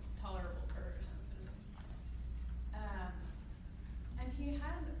tolerable perversions. And he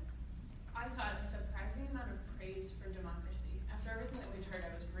had, I thought, a surprising amount of praise for democracy. After everything that we'd heard,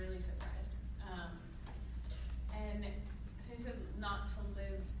 I was really surprised. And so he said not to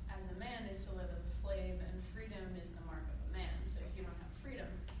live as a man is to live as a slave, and freedom is the mark of a man. So if you don't have freedom,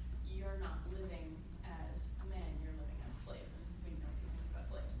 you're not living as a man, you're living as a slave. And we know he thinks about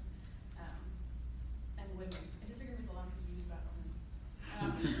slaves. And women. I disagree with a lot because we use about women. I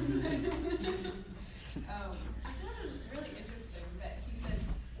thought it was really interesting that he said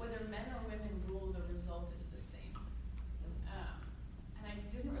whether men or women rule, the result is the same. And I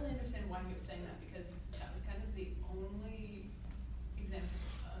didn't really understand why he was saying that, because that was kind of the only example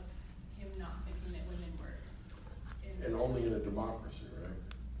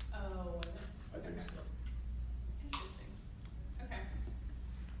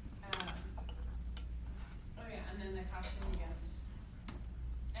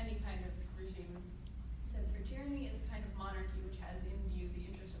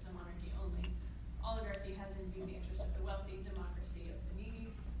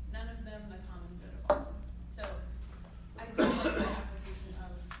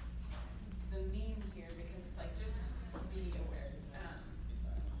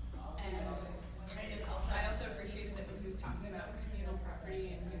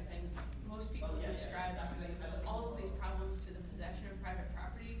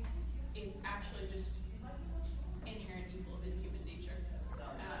are just inherent evils in human nature.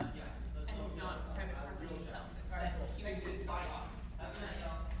 And it's not private property itself, it's that human beings are law. And I don't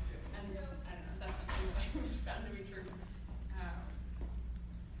know, that's something that I've found to be true.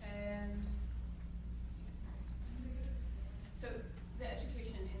 And so the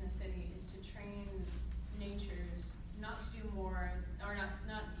education in the city is to train natures not to do more, or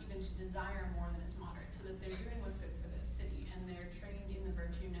not even to desire more than is moderate, so that they're doing what's good for the city, and they're trained in the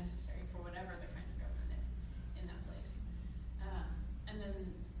virtue necessary for whatever the kind of government is in that place. And then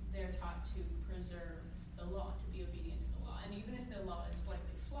they're taught to preserve the law, to be obedient to the law. And even if the law is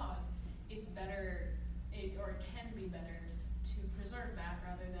slightly flawed, it's better, or it can be better, to preserve that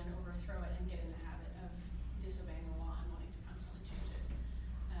rather than overthrow it and get in the habit of disobeying the law and wanting to constantly change it.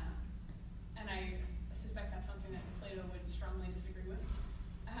 And I suspect that's something that Plato would strongly disagree with.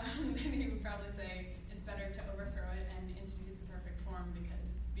 And he would probably say it's better to overthrow it and institute the perfect form,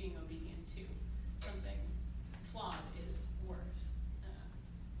 because being obedient to something flawed is worse.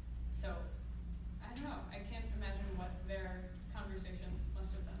 So, I don't know. I can't imagine what their conversations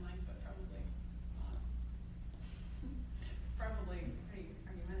must have been like, but probably pretty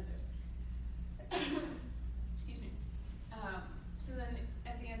argumentative. Excuse me. So then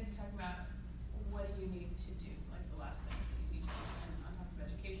at the end he's talking about what do you need to do, like the last thing that you need to do. And on top of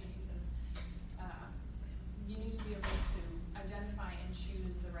education, he says you need to be able to identify and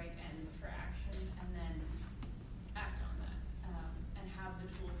choose the right end for action, and then act on that, and have the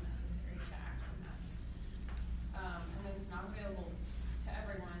tools necessary to act on that. And then it's not available to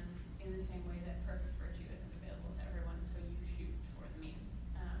everyone in the same way that perfect virtue isn't available to everyone, so you shoot for the mean.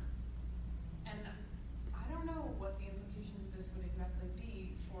 And I don't know what the implications of this would exactly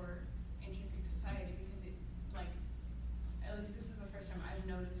be for ancient Greek society, because it, like, at least this is the first time I've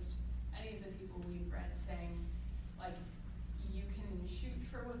noticed any of the people we've read saying, like, you can shoot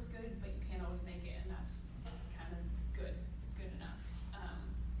for what's good, but you can't always make it, and that's kind of good enough.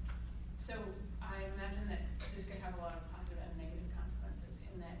 So I imagine that this could have a lot of positive and negative consequences,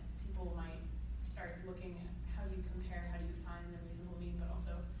 in that people might start looking at how do you compare, how do you find the reasonable mean, but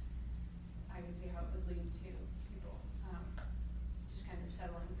also I could see how it would lead to people just kind of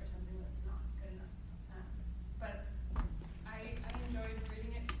settling for something that's not good enough. But I enjoyed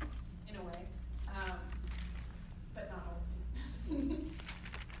reading it in a way, but not all of it.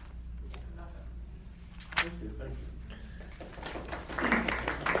 Yeah, not all. Thank you, thank you.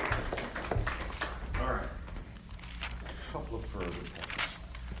 All right. A couple of further points.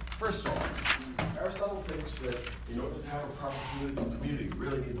 First off, Aristotle thinks that in order to have a proper political community, you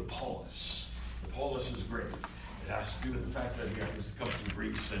really need the polis. The polis is great. It has to do with the fact that it comes from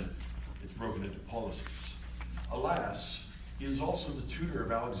Greece and it's broken into policies. Alas, he is also the tutor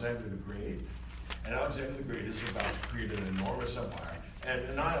of Alexander the Great. And Alexander the Great is about to create an enormous empire and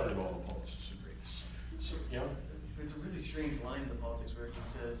annihilate all the policies of Greece. So, you know, There's a really strange line in the politics where he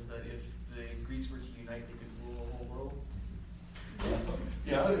says that if the Greeks were to unite, they could rule the whole world.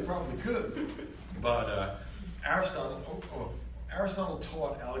 yeah, they probably could. But Aristotle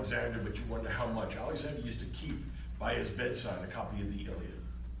taught Alexander, but you wonder how much. Alexander used to keep by his bedside a copy of the Iliad.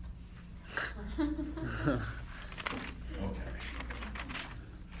 Okay.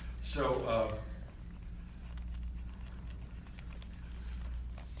 So,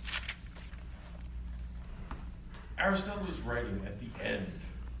 Aristotle is writing at the end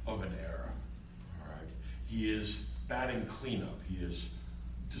of an era. All right? He is batting cleanup. He is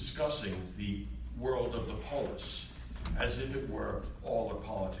discussing the world of the polis as if it were all that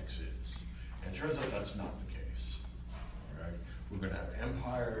politics is. And it turns out that's not the case. All right? We're going to have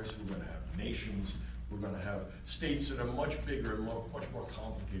empires, we're going to have nations, we're going to have states that are much bigger and much more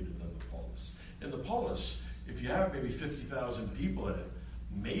complicated than the polis. In the polis, if you have maybe 50,000 people in it,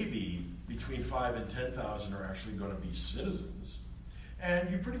 maybe between 5 and 10,000 are actually going to be citizens. And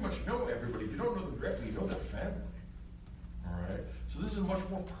you pretty much know everybody. If you don't know them directly, you know their family. All right? So this is a much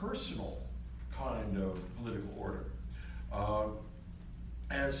more personal kind of political order.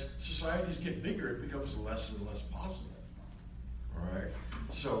 As societies get bigger, it becomes less and less possible. All right?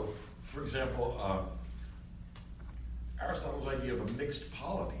 So, for example, Aristotle's idea of a mixed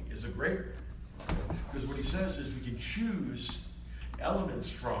polity is a great one. Because what he says is we can choose elements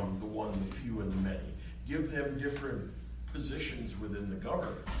from the one, the few, and the many, give them different positions within the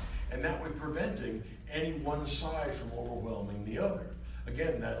government, and that way preventing any one side from overwhelming the other.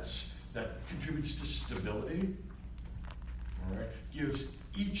 Again, that contributes to stability, all right? Gives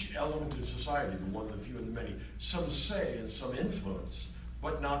each element of society, the one, the few, and the many, some say and some influence,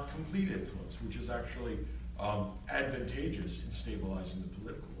 but not complete influence, which is actually advantageous in stabilizing the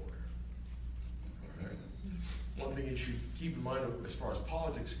political order. All right? One thing you should keep in mind as far as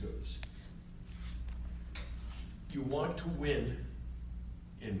politics goes you want to win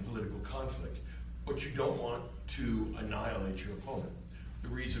in political conflict, but you don't want to annihilate your opponent. The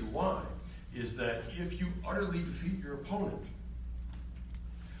reason why is that if you utterly defeat your opponent,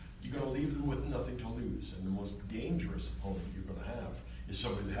 you're going to leave them with nothing to lose. And the most dangerous opponent you're going to have is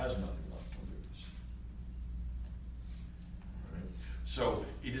somebody that has nothing left to lose. All right? So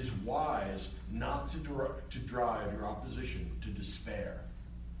it is wise not to drive your opposition to despair.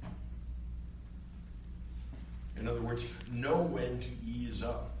 In other words, know when to ease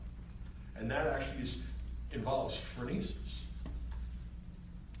up. And that actually involves phronesis.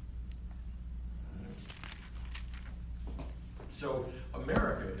 So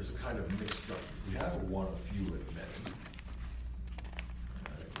America is a kind of mixed government. We have a one, a few, and a many.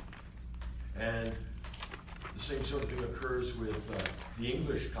 Right. And the same sort of thing occurs with the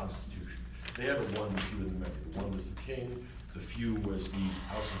English Constitution. They had a one, the few, and the many. The one was the king, the few was the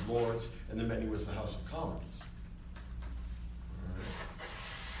House of Lords, and the many was the House of Commons. Right.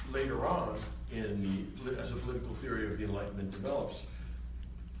 Later on, as the political theory of the Enlightenment develops,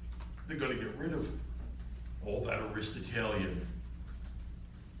 they're going to get rid of all that Aristotelian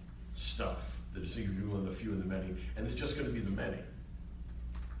stuff that is between the few and the many, and it's just going to be the many.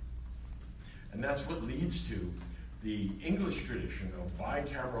 And that's what leads to the English tradition of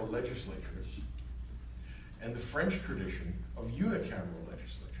bicameral legislatures and the French tradition of unicameral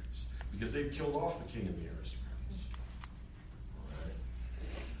legislatures, because they've killed off the king and the aristocrats.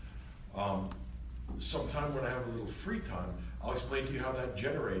 All right. Sometime when I have a little free time, I'll explain to you how that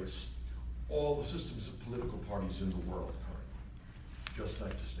generates all the systems of political parties in the world currently. Just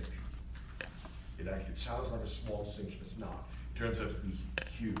that distinction. It sounds like a small distinction. It's not. It turns out to be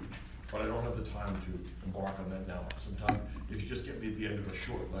huge. But I don't have the time to embark on that now. Sometime, if you just get me at the end of a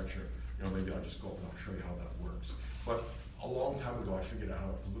short lecture, maybe I'll just go up and I'll show you how that works. But a long time ago, I figured out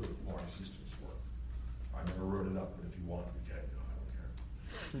how political party systems work. I never wrote it up, but if you want, we can. I don't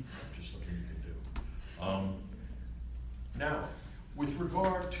care. Just something you can do. Now, with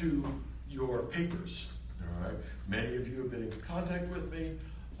regard to your papers, all right? Many of you have been in contact with me.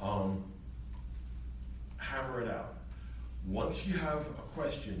 Hammer it out. Once you have a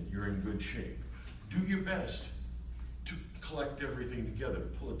question, you're in good shape. Do your best to collect everything together,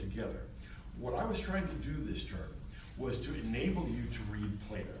 pull it together. What I was trying to do this term was to enable you to read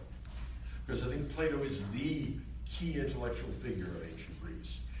Plato, because I think Plato is the key intellectual figure of ancient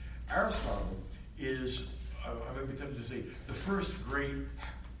Greece. Aristotle is, I might be tempted to say, the first great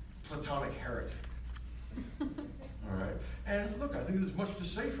Platonic heretic. All right? And look, I think there's much to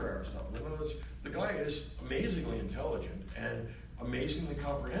say for Aristotle. In other words, the guy is amazingly intelligent and amazingly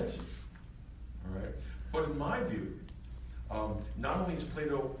comprehensive. All right? But in my view, not only is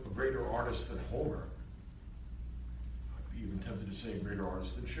Plato a greater artist than Homer, I'd be even tempted to say a greater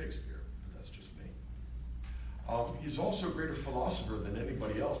artist than Shakespeare, but that's just me. He's also a greater philosopher than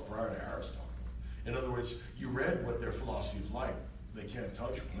anybody else prior to Aristotle. In other words, you read what their philosophy is like. They can't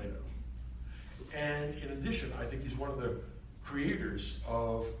touch Plato. And in addition, I think he's one of the creators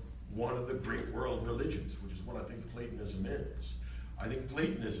of one of the great world religions, which is what I think Platonism is. I think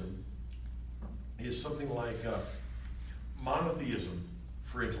Platonism is something like monotheism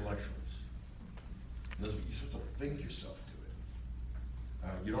for intellectuals. And that's what you sort of think yourself to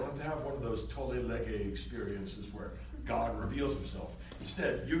it. You don't have to have one of those tolle lege experiences where God reveals himself.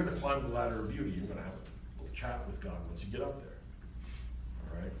 Instead, you're going to climb the ladder of beauty. You're going to have a little chat with God once you get up there.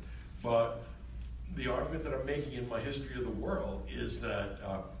 All right? But the argument that I'm making in my history of the world is that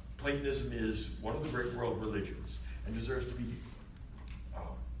Platonism is one of the great world religions and deserves to be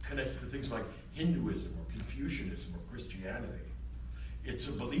connected to things like Hinduism or Confucianism or Christianity. It's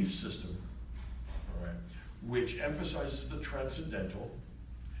a belief system, all right, which emphasizes the transcendental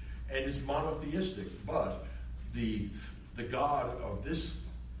and is monotheistic, but the God of this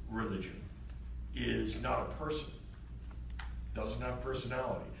religion is not a person, doesn't have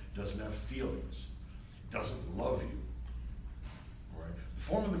personality, doesn't have feelings, doesn't love you. All right? The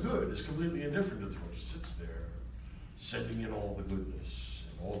form of the good is completely indifferent to the one. It sits there, sending in all the goodness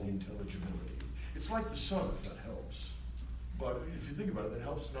and all the intelligibility. It's like the sun, if that helps. But if you think about it, that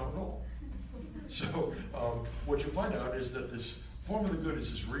helps not at all. So what you find out is that this form of the good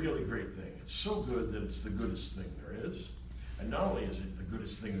is this really great thing. It's so good that it's the goodest thing there is. And not only is it the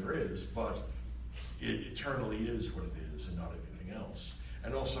goodest thing there is, but it eternally is what it is and not anything else.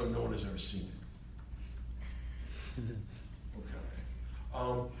 And also, no one has ever seen it.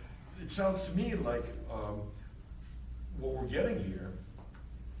 Okay. It sounds to me like what we're getting here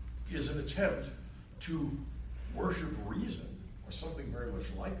is an attempt to worship reason, or something very much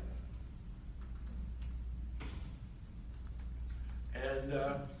like that. And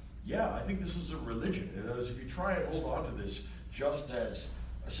yeah, I think this is a religion. In other words, if you try and hold on to this just as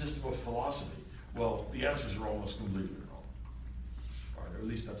a system of philosophy, well, the answers are almost completely wrong. Or at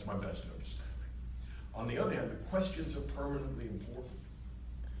least that's my best understanding. On the other hand, the questions are permanently important.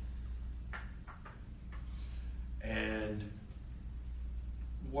 And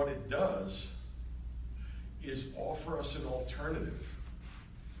what it does is offer us an alternative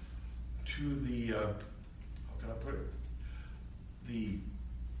to the, how can I put it, the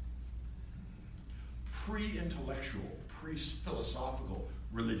pre-intellectual, pre-philosophical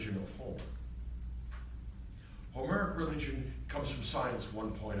religion of Homer. Homeric religion comes from Science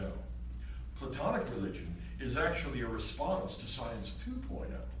 1.0. Platonic religion is actually a response to Science 2.0.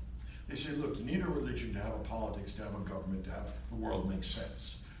 They say, look, you need a religion to have a politics, to have a government, to have the world make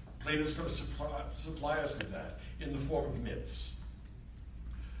sense. Plato's going to supply us with that in the form of myths.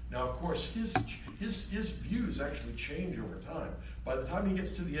 Now, of course, his views actually change over time. By the time he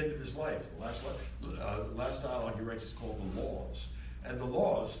gets to the end of his life, the last dialogue he writes is called The Laws. And The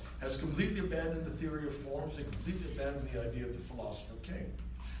Laws has completely abandoned the theory of forms and completely abandoned the idea of the philosopher king.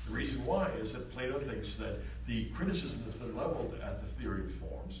 The reason why is that Plato thinks that the criticism that's been leveled at the theory of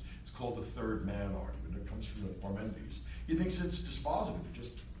forms is called the third man argument. It comes from the Humanities. He thinks it's dispositive.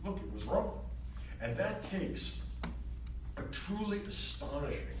 Just look, it was wrong. And that takes a truly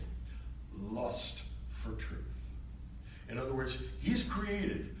astonishing lust for truth. In other words, he's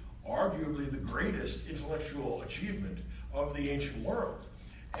created arguably the greatest intellectual achievement of the ancient world.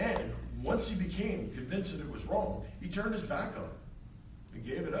 And once he became convinced that it was wrong, he turned his back on it. He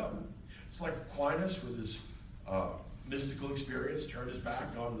gave it up. It's like Aquinas with his mystical experience turned his back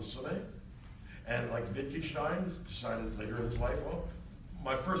on the Summit. And like Wittgenstein decided later in his life, well,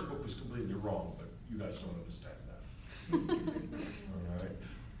 my first book was completely wrong, but you guys don't understand that. All right.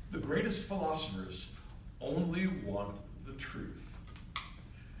 The greatest philosophers only want the truth.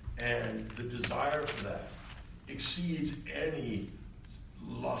 And the desire for that exceeds any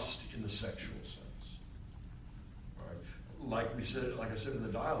lust in the sexual sense. Like I said in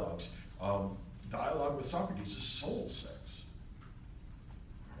the dialogues, dialogue with Socrates is soul sex.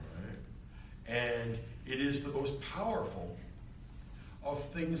 All right? And it is the most powerful of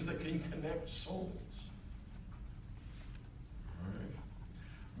things that can connect souls. All right?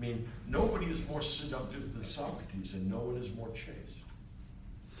 I mean, nobody is more seductive than Socrates, and no one is more chaste.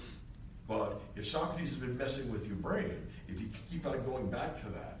 But if Socrates has been messing with your brain, if you keep on going back to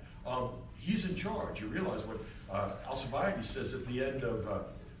that, he's in charge. You realize what Alcibiades says at the end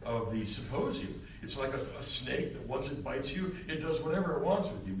of the symposium. It's like a snake that once it bites you, it does whatever it wants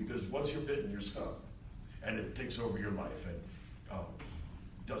with you, because once you're bitten, you're stuck. And it takes over your life and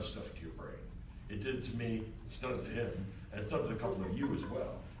does stuff to your brain. It did it to me, it's done it to him, and it's done it to a couple of you as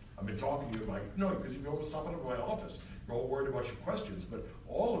well. I've been talking to you about, no, because you've almost stopped into my office. You're all worried about your questions, but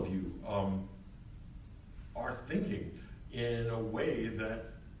all of you are thinking in a way that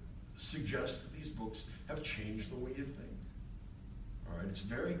suggests that these books have changed the way you think. All right, it's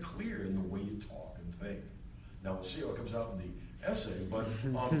very clear in the way you talk and think. Now we'll see how it comes out in the essay, but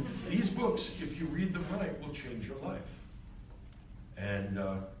these books, if you read them right, will change your life. And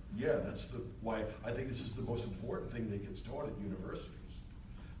yeah, that's why I think this is the most important thing that gets taught at universities.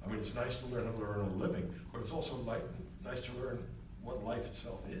 I mean, it's nice to learn how to earn a living, but it's also nice to learn what life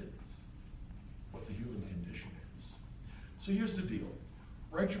itself is, what the human condition is. So here's the deal.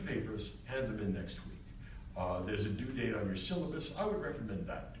 Write your papers, hand them in next week. There's a due date on your syllabus. I would recommend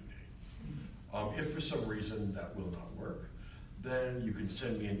that due date. If for some reason that will not work, then you can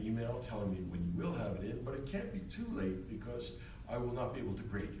send me an email telling me when you will have it in, but it can't be too late because I will not be able to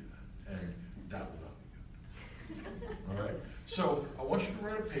grade you then, and that will not be good. All right, so I want you to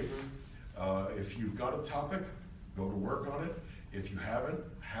write a paper. If you've got a topic, go to work on it. If you haven't,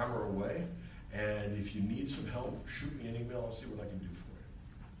 hammer away. And if you need some help, shoot me an email. I'll see what I can do for you.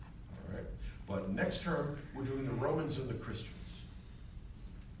 All right? But next term, we're doing the Romans and the Christians.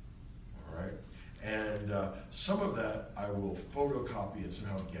 All right? And some of that I will photocopy and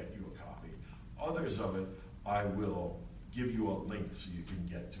somehow get you a copy. Others of it, I will give you a link so you can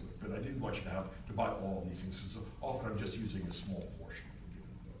get to it. But I didn't want you to have to buy all of these things, because often I'm just using a small portion of a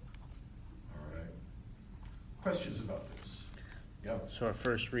given book. All right? Questions about this? Yeah. So our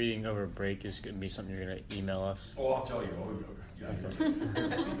first reading over break is going to be something you're going to email us? Oh, I'll tell you. Oh, yeah.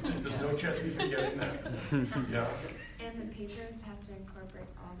 There's no chance of me forgetting that. Yeah. And the papers have to incorporate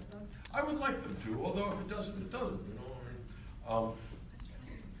all the books? I would like them to, although if it doesn't, it doesn't. You know, how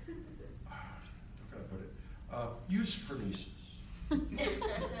can I put it? Use phronesis.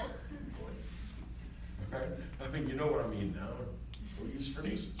 Right? I mean, you know what I mean now. We'll use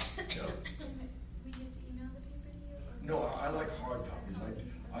phronesis. Yeah. We just email the paper to you? Or No, I like hard copies.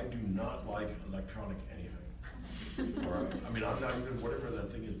 I do not like electronic anything. All right? I mean, I'm not even, whatever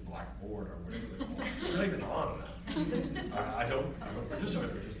that thing is, Blackboard or whatever they call it. I'm not even on that. I don't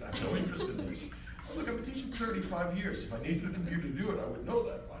participate. I have no interest in this. Oh, look, I've been teaching 35 years. If I needed a computer to do it, I would know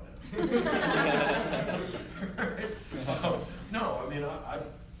that by now. Right? No, I mean, I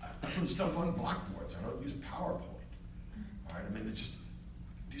put stuff on blackboards. I don't use PowerPoint. All right? I mean, it's just,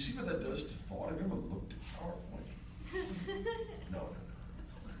 do you see what that does to thought? Have you ever looked at PowerPoint? No.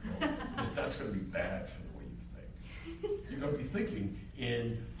 That's going to be bad for the way you think. You're going to be thinking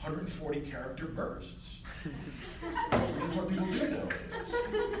in 140 character bursts. Which is what people do nowadays.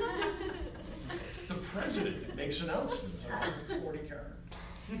 The president makes announcements in 140 characters.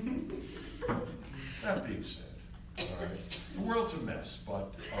 That being said, all right, the world's a mess,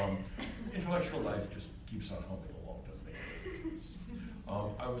 but intellectual life just keeps on humming along, doesn't make any difference.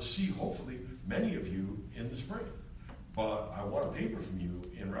 I will see, hopefully, many of you in the spring, but I want a paper from you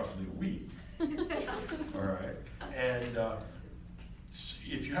in roughly a week. All right, and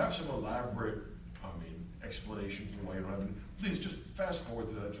if you have some elaborate, explanation for why you don't have it, please just fast forward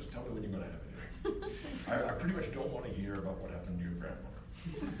to that. Just tell me when you're going to have it. I pretty much don't want to hear about what happened to your grandmother.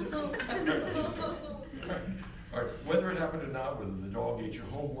 All right, whether it happened or not, whether the dog ate your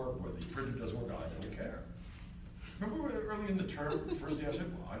homework, whether the printer doesn't work, I don't care. Remember early in the term, the first day I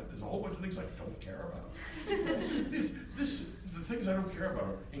said, well, there's a whole bunch of things I don't care about. The things I don't care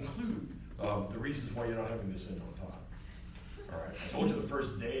about include the reasons why you're not having this in on time. All right, I told you the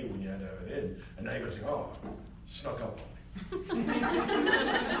first day when you had to have it in, and now you're going to say, oh, snuck up on me.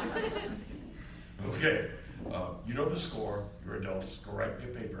 Okay, you know the score, you're adults, go write me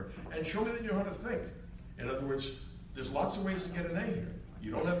a paper, and show me that you know how to think. In other words, there's lots of ways to get an A here.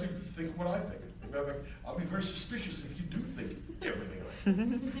 You don't have to think what I think. I'll be very suspicious if you do think everything I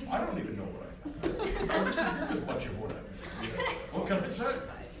think. I don't even know what I think. I disagree with much of what I think. What can I say?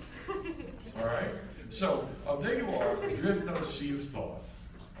 All right? So, there you are, adrift on a sea of thought.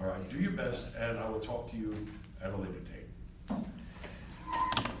 All right, do your best, and I will talk to you at a later date.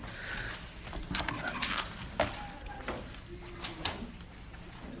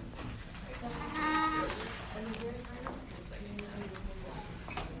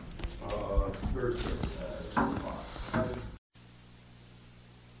 Thursday.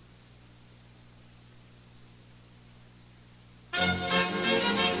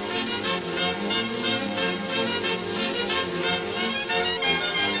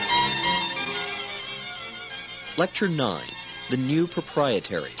 Lecture 9, The New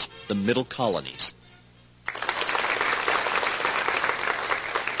Proprietaries, the Middle Colonies.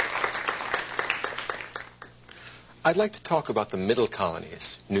 I'd like to talk about the middle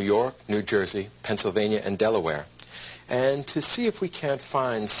colonies, New York, New Jersey, Pennsylvania, and Delaware, and to see if we can't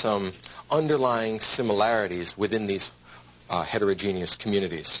find some underlying similarities within these heterogeneous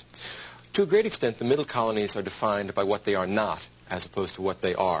communities. To a great extent, the middle colonies are defined by what they are not, as opposed to what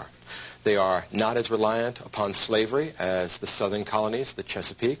they are. They are not as reliant upon slavery as the southern colonies, the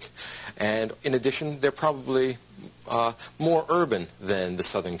Chesapeake, and in addition, they're probably more urban than the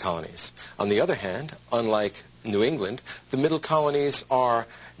southern colonies. On the other hand, unlike New England, the middle colonies are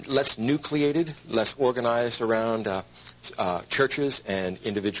less nucleated, less organized around churches and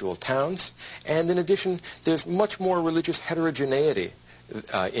individual towns, and in addition, there's much more religious heterogeneity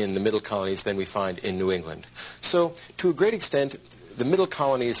in the middle colonies than we find in New England. So, to a great extent, the middle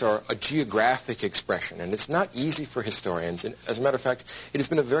colonies are a geographic expression, and it's not easy for historians. And as a matter of fact, it has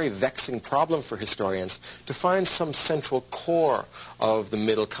been a very vexing problem for historians to find some central core of the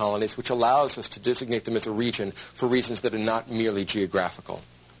middle colonies which allows us to designate them as a region for reasons that are not merely geographical.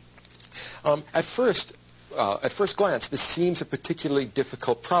 At first glance, this seems a particularly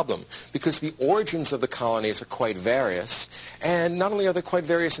difficult problem because the origins of the colonies are quite various, and not only are they quite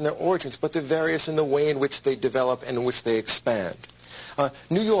various in their origins, but they're various in the way in which they develop and in which they expand.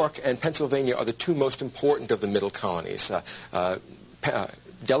 New York and Pennsylvania are the two most important of the middle colonies.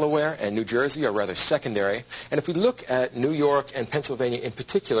 Delaware and New Jersey are rather secondary, and if we look at New York and Pennsylvania in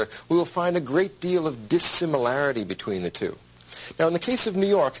particular, we will find a great deal of dissimilarity between the two. Now, in the case of New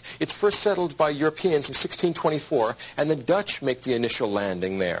York, it's first settled by Europeans in 1624, and the Dutch make the initial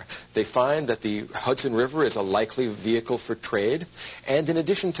landing there. They find that the Hudson River is a likely vehicle for trade, and in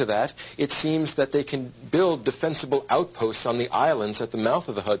addition to that, it seems that they can build defensible outposts on the islands at the mouth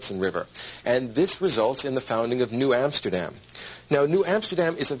of the Hudson River, and this results in the founding of New Amsterdam. Now, New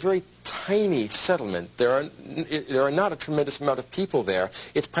Amsterdam is a very tiny settlement. There are not a tremendous amount of people there.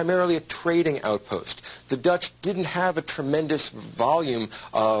 It's primarily a trading outpost. The Dutch didn't have a tremendous volume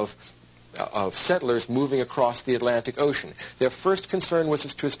of settlers moving across the Atlantic Ocean. Their first concern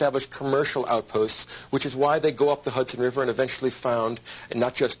was to establish commercial outposts, which is why they go up the Hudson River and eventually found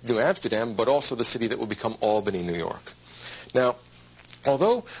not just New Amsterdam, but also the city that will become Albany, New York. Now,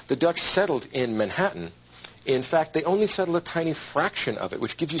 although the Dutch settled in Manhattan, in fact, they only settled a tiny fraction of it,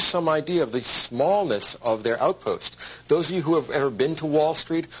 which gives you some idea of the smallness of their outpost. Those of you who have ever been to Wall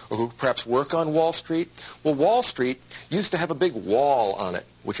Street or who perhaps work on Wall Street, well, Wall Street used to have a big wall on it,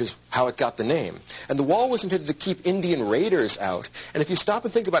 which is how it got the name. And the wall was intended to keep Indian raiders out. And if you stop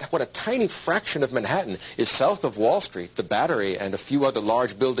and think about what a tiny fraction of Manhattan is south of Wall Street, the Battery and a few other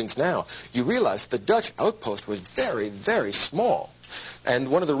large buildings now, you realize the Dutch outpost was very, very small. And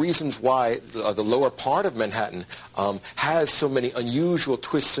one of the reasons why the lower part of Manhattan has so many unusual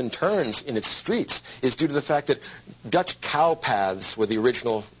twists and turns in its streets is due to the fact that Dutch cow paths were the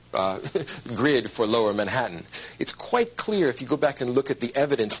original grid for lower Manhattan. It's quite clear if you go back and look at the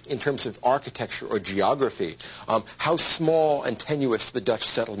evidence in terms of architecture or geography, how small and tenuous the Dutch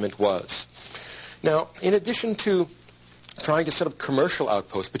settlement was. Now, in addition to trying to set up commercial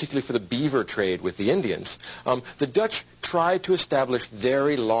outposts, particularly for the beaver trade with the Indians, the Dutch tried to establish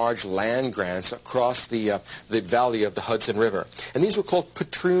very large land grants across the valley of the Hudson River. And these were called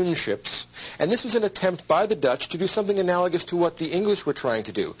patroonships. And this was an attempt by the Dutch to do something analogous to what the English were trying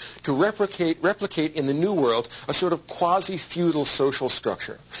to do, to replicate in the New World a sort of quasi-feudal social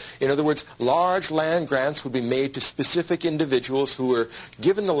structure. In other words, large land grants would be made to specific individuals who were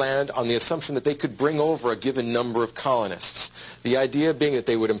given the land on the assumption that they could bring over a given number of colonists. The idea being that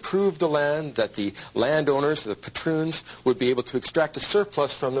they would improve the land, that the landowners, the patroons, would be able to extract a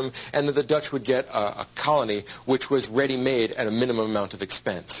surplus from them, and that the Dutch would get a colony which was ready-made at a minimum amount of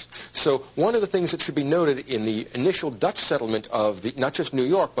expense. So one of the things that should be noted in the initial Dutch settlement of not just New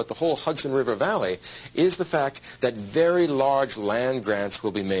York, but the whole Hudson River Valley, is the fact that very large land grants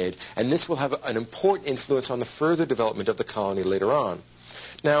will be made, and this will have an important influence on the further development of the colony later on.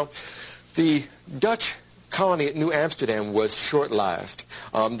 Now, the Dutch colony at New Amsterdam was short-lived.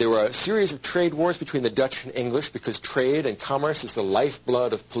 There were a series of trade wars between the Dutch and English because trade and commerce is the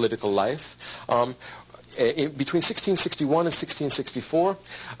lifeblood of political life. Between 1661 and 1664,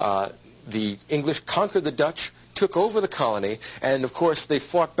 the English conquered the Dutch, took over the colony, and of course they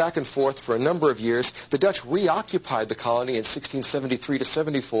fought back and forth for a number of years. The Dutch reoccupied the colony in 1673 to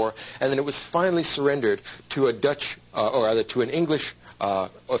 74, and then it was finally surrendered to a Dutch, or rather to an English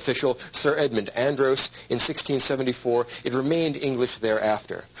official, Sir Edmund Andros, in 1674. It remained English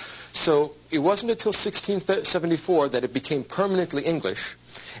thereafter. So it wasn't until 1674 that it became permanently English,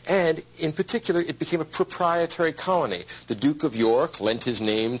 and in particular it became a proprietary colony. The Duke of York lent his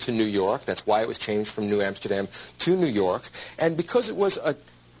name to New York. That's why it was changed from New Amsterdam to New York. And because it was a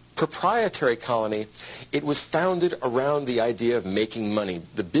proprietary colony, it was founded around the idea of making money.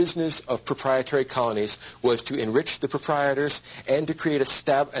 The business of proprietary colonies was to enrich the proprietors and to create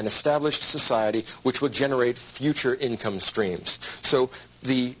an established society which would generate future income streams. So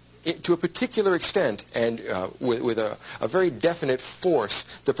to a particular extent and with a very definite force,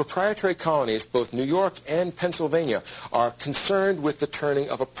 the proprietary colonies, both New York and Pennsylvania, are concerned with the turning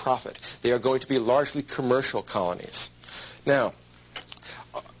of a profit. They are going to be largely commercial colonies. Now,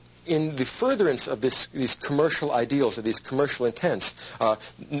 in the furtherance of these commercial ideals, or these commercial intents,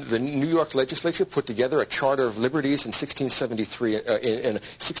 the New York legislature put together a Charter of Liberties in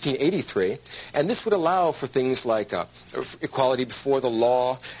 1683, and this would allow for things like equality before the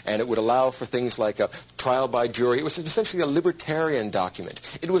law, and it would allow for things like trial by jury. It was essentially a libertarian document.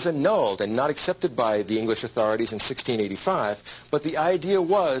 It was annulled and not accepted by the English authorities in 1685, but the idea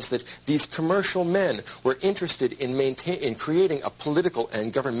was that these commercial men were interested in creating a political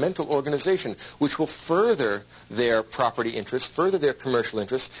and governmental organization which will further their property interests, further their commercial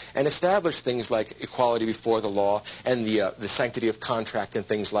interests, and establish things like equality before the law and the sanctity of contract and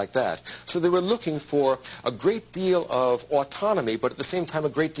things like that. So they were looking for a great deal of autonomy, but at the same time a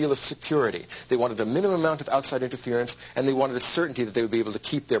great deal of security. They wanted a minimum amount of outside interference, and they wanted a certainty that they would be able to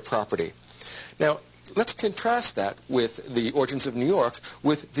keep their property. Now, let's contrast that with the origins of New York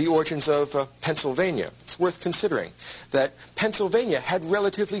with the origins of Pennsylvania. It's worth considering that Pennsylvania had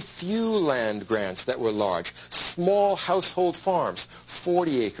relatively few land grants that were large. Small household farms,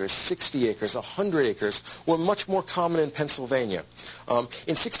 40 acres, 60 acres, 100 acres, were much more common in Pennsylvania.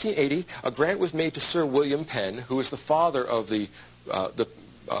 In 1680, a grant was made to Sir William Penn, who was the father of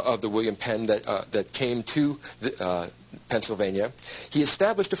the William Penn that came to Pennsylvania. He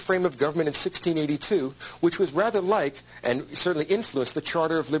established a frame of government in 1682, which was rather like, and certainly influenced, the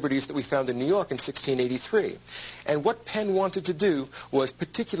Charter of Liberties that we found in New York in 1683. And what Penn wanted to do was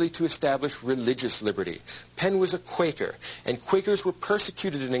particularly to establish religious liberty. Penn was a Quaker, and Quakers were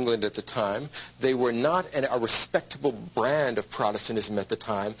persecuted in England at the time. They were not a respectable brand of Protestantism at the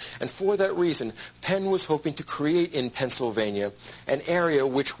time, and for that reason, Penn was hoping to create in Pennsylvania an area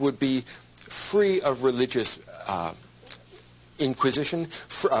which would be free of religious inquisition,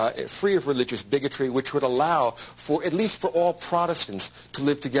 free of religious bigotry, which would allow for, at least for all Protestants, to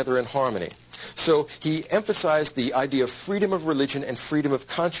live together in harmony. So he emphasized the idea of freedom of religion and freedom of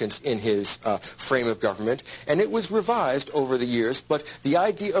conscience in his frame of government, and it was revised over the years, but the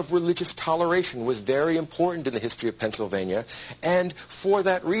idea of religious toleration was very important in the history of Pennsylvania, and for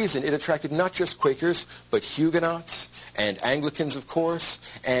that reason it attracted not just Quakers, but Huguenots, and Anglicans, of course,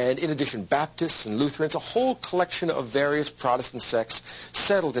 and in addition Baptists and Lutherans, a whole collection of various Protestant sects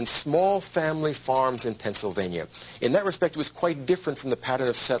settled in small family farms in Pennsylvania. In that respect, it was quite different from the pattern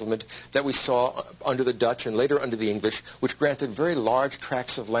of settlement that we saw under the Dutch and later under the English, which granted very large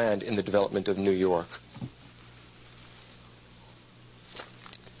tracts of land in the development of New York.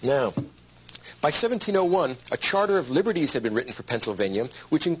 Now, by 1701, a Charter of Liberties had been written for Pennsylvania,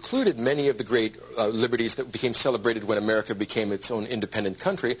 which included many of the great liberties that became celebrated when America became its own independent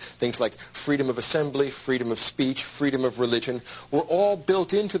country. Things like freedom of assembly, freedom of speech, freedom of religion were all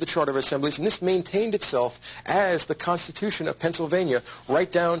built into the Charter of Assemblies, and this maintained itself as the Constitution of Pennsylvania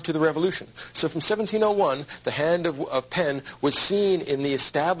right down to the Revolution. So from 1701, the hand of Penn was seen in the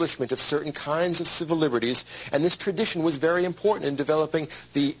establishment of certain kinds of civil liberties, and this tradition was very important in developing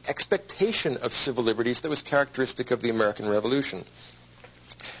the expectation of civil liberties that was characteristic of the American Revolution.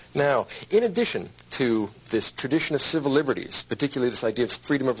 Now, in addition to this tradition of civil liberties, particularly this idea of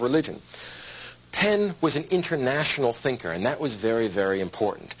freedom of religion, Penn was an international thinker, and that was very, very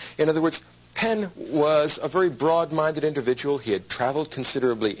important. In other words, Penn was a very broad-minded individual. He had traveled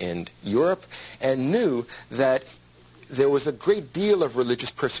considerably in Europe and knew that there was a great deal of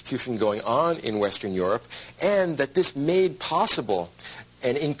religious persecution going on in Western Europe, and that this made possible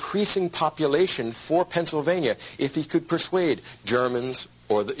an increasing population for Pennsylvania if he could persuade Germans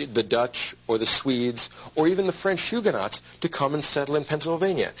or the Dutch or the Swedes or even the French Huguenots to come and settle in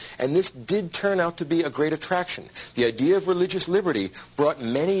Pennsylvania. And this did turn out to be a great attraction. The idea of religious liberty brought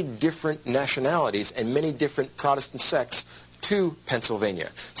many different nationalities and many different Protestant sects to Pennsylvania.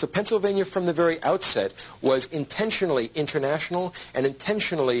 So Pennsylvania from the very outset was intentionally international and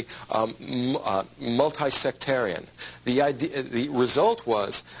intentionally multi-sectarian. The result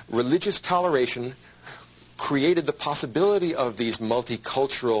was religious toleration created the possibility of these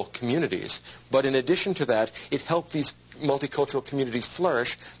multicultural communities, but in addition to that, it helped these multicultural communities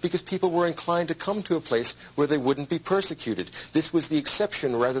flourish because people were inclined to come to a place where they wouldn't be persecuted. This was the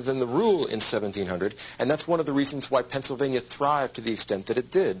exception rather than the rule in 1700, and that's one of the reasons why Pennsylvania thrived to the extent that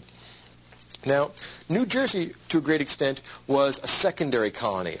it did. Now, New Jersey, to a great extent, was a secondary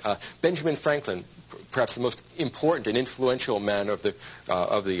colony. Benjamin Franklin, perhaps the most important and influential man of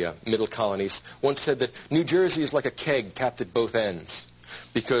the middle colonies, once said that New Jersey is like a keg tapped at both ends,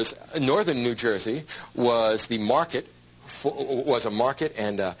 because northern New Jersey was the market. Was a market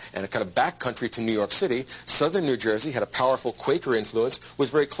and a kind of backcountry to New York City. Southern New Jersey had a powerful Quaker influence, was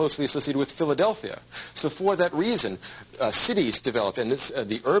very closely associated with Philadelphia. So for that reason, cities developed, and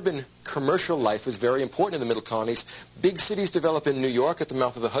the urban commercial life was very important in the middle colonies. Big cities develop in New York at the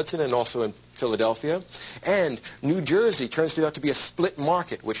mouth of the Hudson and also in Philadelphia. And New Jersey turns out to be a split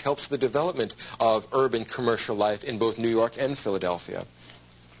market, which helps the development of urban commercial life in both New York and Philadelphia.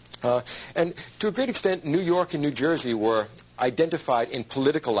 And to a great extent, New York and New Jersey were identified in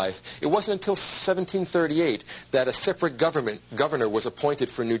political life. It wasn't until 1738 that a separate governor was appointed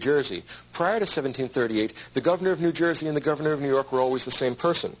for New Jersey. Prior to 1738, the governor of New Jersey and the governor of New York were always the same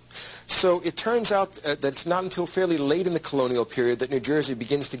person. So it turns out that it's not until fairly late in the colonial period that New Jersey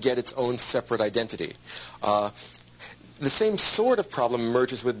begins to get its own separate identity. The same sort of problem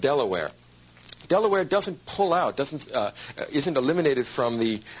emerges with Delaware. Delaware doesn't pull out, isn't eliminated from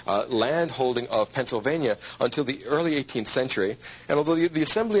the land holding of Pennsylvania until the early 18th century. And although the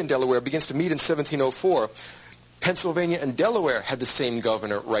Assembly in Delaware begins to meet in 1704, Pennsylvania and Delaware had the same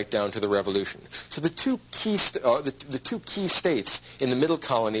governor right down to the Revolution. So the two key states in the middle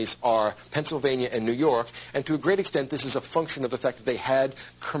colonies are Pennsylvania and New York, and to a great extent this is a function of the fact that they had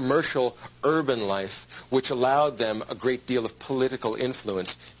commercial urban life, which allowed them a great deal of political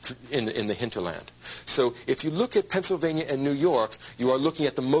influence in the hinterland. So if you look at Pennsylvania and New York, you are looking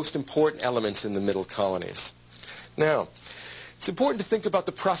at the most important elements in the middle colonies. Now, It's important to think about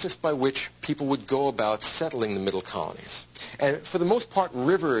the process by which people would go about settling the middle colonies. And for the most part,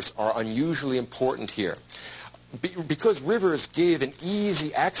 rivers are unusually important here. Because rivers gave an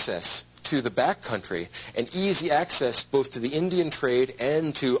easy access to the backcountry, and easy access both to the Indian trade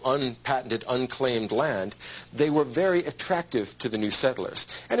and to unpatented, unclaimed land, they were very attractive to the new settlers.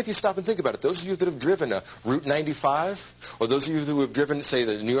 And if you stop and think about it, those of you that have driven Route 95, or those of you who have driven, say,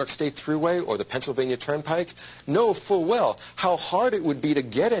 the New York State Thruway or the Pennsylvania Turnpike, know full well how hard it would be to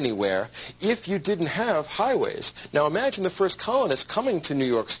get anywhere if you didn't have highways. Now imagine the first colonists coming to New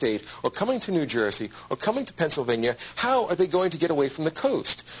York State, or coming to New Jersey, or coming to Pennsylvania. How are they going to get away from the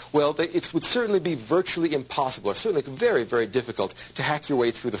coast? Well, it would certainly be virtually impossible, or certainly very, very difficult to hack your way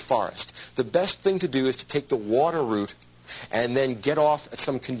through the forest. The best thing to do is to take the water route and then get off at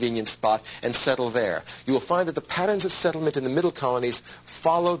some convenient spot and settle there. You will find that the patterns of settlement in the middle colonies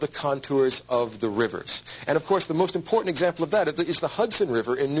follow the contours of the rivers. And of course, the most important example of that is the Hudson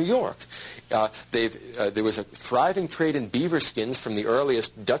River in New York. There was a thriving trade in beaver skins from the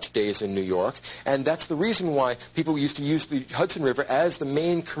earliest Dutch days in New York, and that's the reason why people used to use the Hudson River as the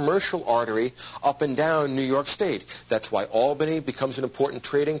main commercial artery up and down New York State. That's why Albany becomes an important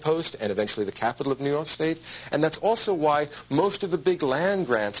trading post and eventually the capital of New York State. And that's also why most of the big land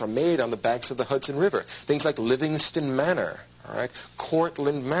grants are made on the banks of the Hudson River. Things like Livingston Manor, all right,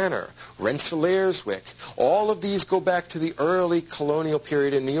 Cortlandt Manor, Rensselaerswyck. All of these go back to the early colonial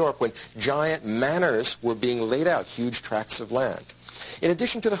period in New York when giant manors were being laid out, huge tracts of land. In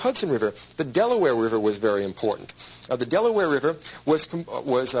addition to the Hudson River, the Delaware River was very important. The Delaware River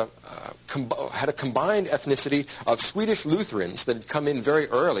had a combined ethnicity of Swedish Lutherans that had come in very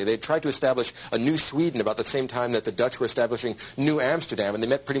early. They had tried to establish a new Sweden about the same time that the Dutch were establishing New Amsterdam, and they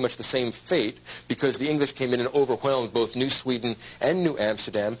met pretty much the same fate because the English came in and overwhelmed both New Sweden and New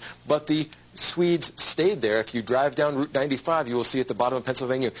Amsterdam, but the Swedes stayed there. If you drive down Route 95, you will see at the bottom of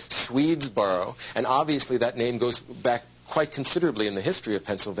Pennsylvania, Swedesboro, and obviously that name goes back quite considerably in the history of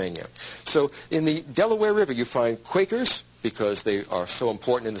Pennsylvania. So in the Delaware River, you find Quakers, because they are so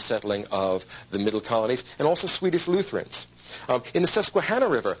important in the settling of the middle colonies, and also Swedish Lutherans. In the Susquehanna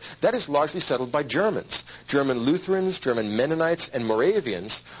River, that is largely settled by Germans. German Lutherans, German Mennonites, and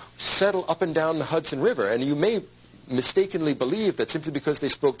Moravians settle up and down the Hudson River, and you may mistakenly believe that simply because they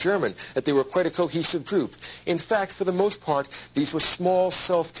spoke German, that they were quite a cohesive group. In fact, for the most part, these were small,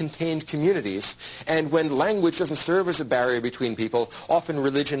 self-contained communities, and when language doesn't serve as a barrier between people, often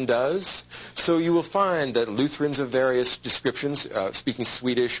religion does. So you will find that Lutherans of various descriptions, speaking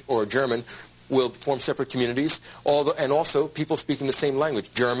Swedish or German, will form separate communities, and also people speaking the same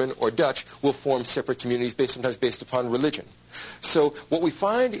language, German or Dutch, will form separate communities sometimes based upon religion. So what we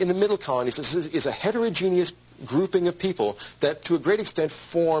find in the middle colonies is a heterogeneous grouping of people that to a great extent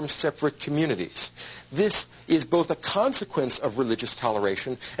form separate communities. This is both a consequence of religious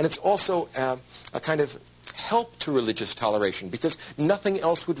toleration, and it's also a kind of help to religious toleration, because nothing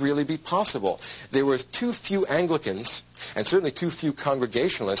else would really be possible. There were too few Anglicans, and certainly too few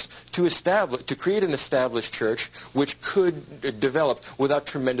Congregationalists, to create an established church which could develop without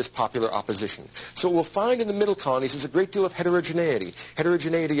tremendous popular opposition. So what we'll find in the middle colonies is a great deal of heterogeneity.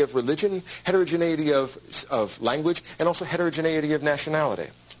 Heterogeneity of religion, heterogeneity of language, and also heterogeneity of nationality.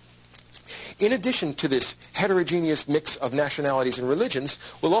 In addition to this heterogeneous mix of nationalities and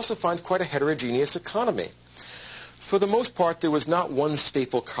religions, we'll also find quite a heterogeneous economy. For the most part, there was not one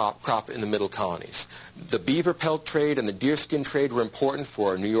staple crop in the middle colonies. The beaver pelt trade and the deerskin trade were important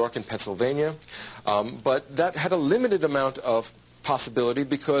for New York and Pennsylvania, but that had a limited amount of possibility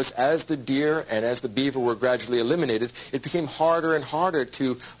because as the deer and as the beaver were gradually eliminated, it became harder and harder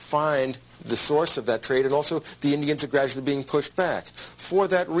to find the source of that trade, and also the Indians are gradually being pushed back. For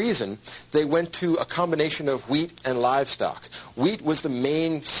that reason, they went to a combination of wheat and livestock. Wheat was the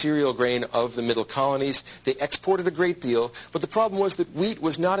main cereal grain of the middle colonies. They exported a great deal, but the problem was that wheat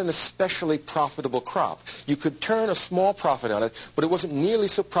was not an especially profitable crop. You could turn a small profit on it, but it wasn't nearly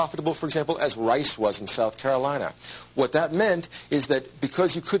so profitable, for example, as rice was in South Carolina. What that meant is that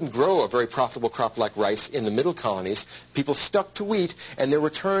because you couldn't grow a very profitable crop like rice in the middle colonies, people stuck to wheat, and their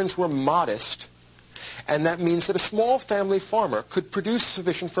returns were modest. And that means that a small family farmer could produce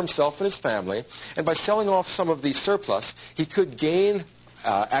sufficient for himself and his family, and by selling off some of the surplus, he could gain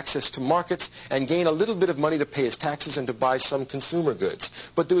access to markets and gain a little bit of money to pay his taxes and to buy some consumer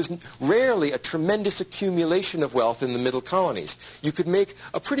goods. But there was rarely a tremendous accumulation of wealth in the middle colonies. You could make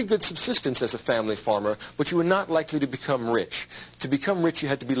a pretty good subsistence as a family farmer, but you were not likely to become rich. To become rich, you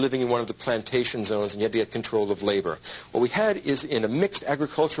had to be living in one of the plantation zones, and you had to get control of labor. What we had is, in a mixed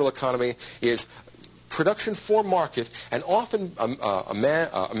agricultural economy, is production for market, and often a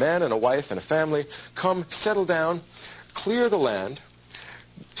man and a wife and a family come, settle down, clear the land,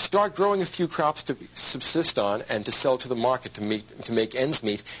 start growing a few crops to subsist on and to sell to the market to make ends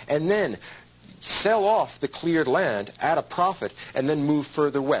meet, and then sell off the cleared land at a profit and then move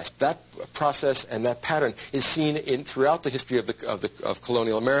further west. That process and that pattern is seen throughout the history of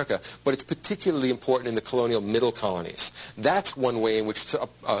colonial America, but it's particularly important in the colonial middle colonies. That's one way in which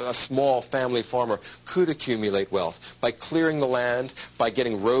a small family farmer could accumulate wealth, by clearing the land, by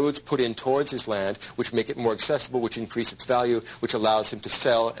getting roads put in towards his land, which make it more accessible, which increase its value, which allows him to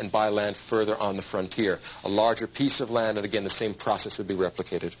sell and buy land further on the frontier. A larger piece of land, and again, the same process would be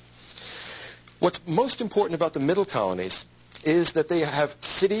replicated. What's most important about the middle colonies is that they have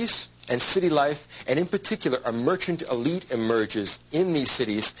cities and city life, and in particular, a merchant elite emerges in these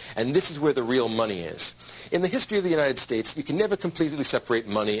cities, and this is where the real money is. In the history of the United States, you can never completely separate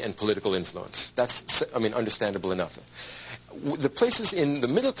money and political influence. That's, understandable enough. The places in the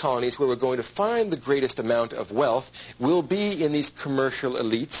middle colonies where we're going to find the greatest amount of wealth will be in these commercial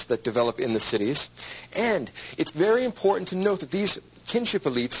elites that develop in the cities, and it's very important to note that these kinship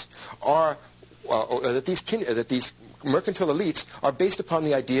elites are that these mercantile elites are based upon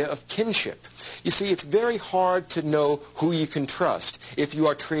the idea of kinship. You see, it's very hard to know who you can trust if you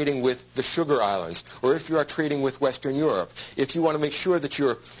are trading with the Sugar Islands or if you are trading with Western Europe. If you want to make sure that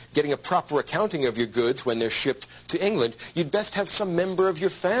you're getting a proper accounting of your goods when they're shipped to England, you'd best have some member of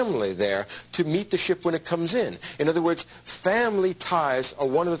your family there to meet the ship when it comes in. In other words, family ties are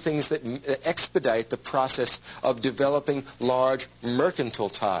one of the things that expedite the process of developing large mercantile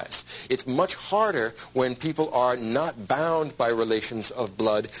ties. It's much harder when people are not bound by relations of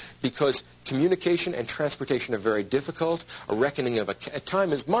blood, because communication and transportation are very difficult. A reckoning of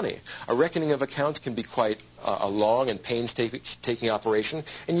time is money. A reckoning of accounts can be quite a long and painstaking operation,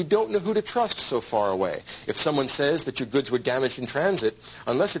 and you don't know who to trust so far away. If someone says that your goods were damaged in transit,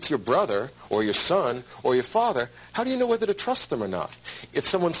 unless it's your brother or your son or your father, how do you know whether to trust them or not? If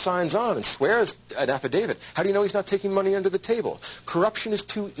someone signs on and swears an affidavit, how do you know he's not taking money under the table? Corruption is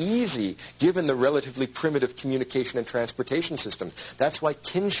too easy given the relatively primitive communication and transportation system. That's why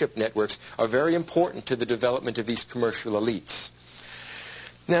kinship networks are very important to the development of these commercial elites.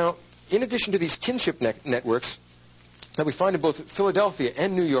 Now, in addition to these kinship networks that we find in both Philadelphia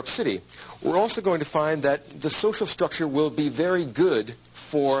and New York City, we're also going to find that the social structure will be very good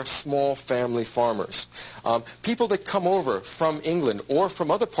for small family farmers. People that come over from England or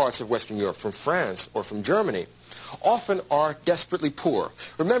from other parts of Western Europe, from France or from Germany, often are desperately poor.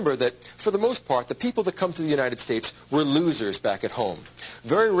 Remember that, for the most part, the people that come to the United States were losers back at home.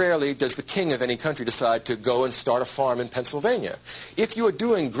 Very rarely does the king of any country decide to go and start a farm in Pennsylvania. If you are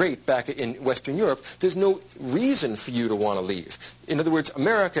doing great back in Western Europe, there's no reason for you to want to leave. In other words,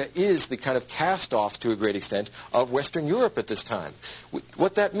 America is the kind of cast-off, to a great extent, of Western Europe at this time.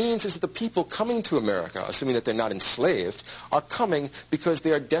 What that means is that the people coming to America, assuming that they're not enslaved, are coming because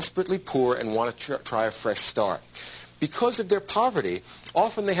they are desperately poor and want to try a fresh start. Because of their poverty,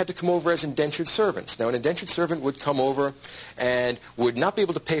 often they had to come over as indentured servants. Now, an indentured servant would come over and would not be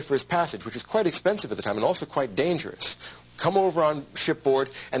able to pay for his passage, which was quite expensive at the time and also quite dangerous. Come over on shipboard,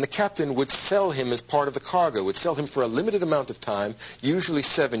 and the captain would sell him as part of the cargo, would sell him for a limited amount of time, usually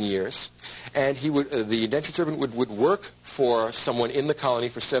 7 years, and the indentured servant would work for someone in the colony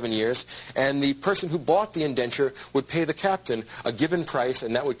for 7 years, and the person who bought the indenture would pay the captain a given price,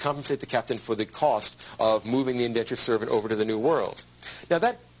 and that would compensate the captain for the cost of moving the indentured servant over to the New World. Now,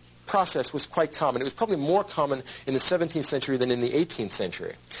 that process was quite common. It was probably more common in the 17th century than in the 18th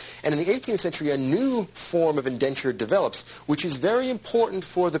century. And in the 18th century, a new form of indenture develops, which is very important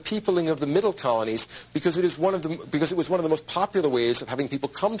for the peopling of the middle colonies because it was one of the most popular ways of having people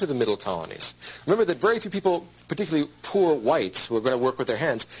come to the middle colonies. Remember that very few people, particularly poor whites who are going to work with their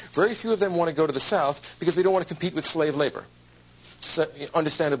hands, very few of them want to go to the South because they don't want to compete with slave labor. So,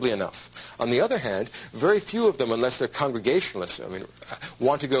 understandably enough. On the other hand, very few of them, unless they're Congregationalists,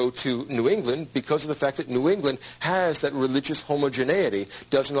 want to go to New England because of the fact that New England has that religious homogeneity,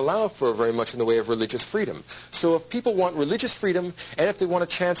 doesn't allow for very much in the way of religious freedom. So if people want religious freedom, and if they want a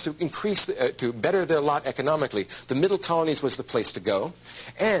chance to to better their lot economically, the middle colonies was the place to go.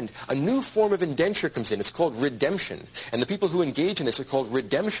 And a new form of indenture comes in. It's called redemption. And the people who engage in this are called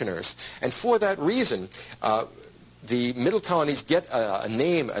redemptioners. And for that reason, the middle colonies get a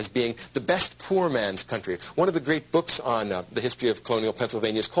name as being the best poor man's country. One of the great books on the history of colonial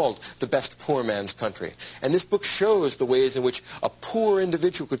Pennsylvania is called The Best Poor Man's Country. And this book shows the ways in which a poor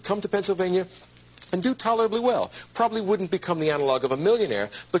individual could come to Pennsylvania and do tolerably well. Probably wouldn't become the analog of a millionaire,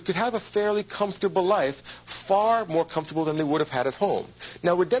 but could have a fairly comfortable life, far more comfortable than they would have had at home.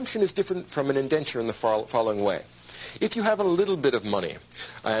 Now, redemption is different from an indenture in the following way. If you have a little bit of money,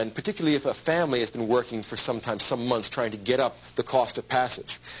 and particularly if a family has been working for some months trying to get up the cost of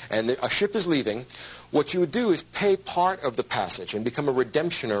passage, and a ship is leaving, what you would do is pay part of the passage and become a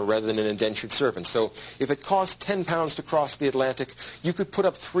redemptioner rather than an indentured servant. So if it costs £10 to cross the Atlantic, you could put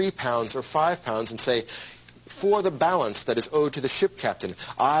up £3 or £5 and say, for the balance that is owed to the ship captain,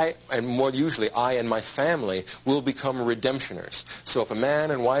 I, and more usually I and my family, will become redemptioners. So if a man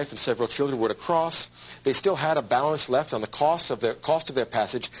and wife and several children were to cross, they still had a balance left on the cost of their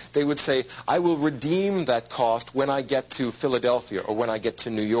passage. They would say, I will redeem that cost when I get to Philadelphia or when I get to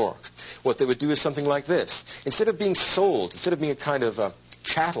New York. What they would do is something like this. Instead of being sold, instead of being a kind of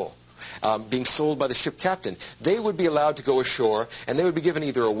chattel, being sold by the ship captain, they would be allowed to go ashore, and they would be given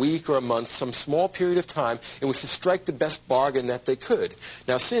either a week or a month, some small period of time in which to strike the best bargain that they could.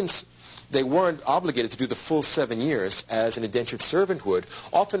 Now, since they weren't obligated to do the full 7 years as an indentured servant would,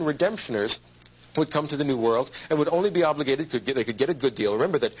 often redemptioners would come to the New World and would only be obligated, they could get a good deal.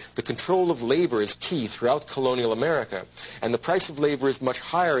 Remember that the control of labor is key throughout colonial America, and the price of labor is much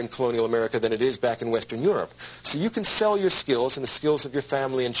higher in colonial America than it is back in Western Europe. So you can sell your skills and the skills of your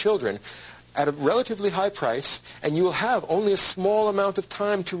family and children at a relatively high price, and you will have only a small amount of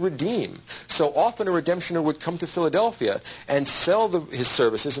time to redeem. So often a redemptioner would come to Philadelphia and sell his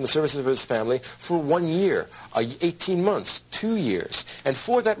services and the services of his family for 1 year, 18 months, 2 years. And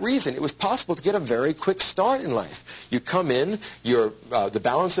for that reason, it was possible to get a very quick start in life. You come in, the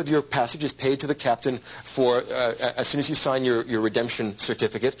balance of your passage is paid to the captain as soon as you sign your redemption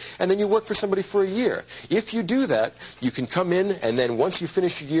certificate, and then you work for somebody for a year. If you do that, you can come in, and then once you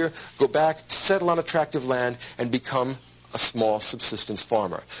finish your year, go back, settle on attractive land, and become a small subsistence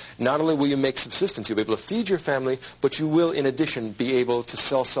farmer. Not only will you make subsistence, you'll be able to feed your family, but you will, in addition, be able to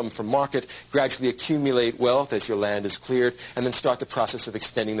sell some for market, gradually accumulate wealth as your land is cleared, and then start the process of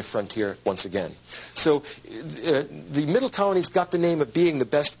extending the frontier once again. So the Middle Colonies got the name of being the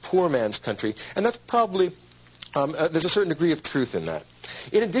best poor man's country, and that's probably, there's a certain degree of truth in that.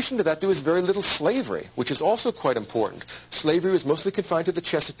 In addition to that, there was very little slavery, which is also quite important. Slavery was mostly confined to the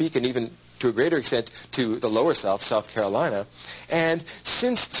Chesapeake and even to a greater extent to the lower South, South Carolina. And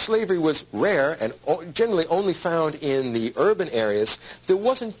since slavery was rare and generally only found in the urban areas, there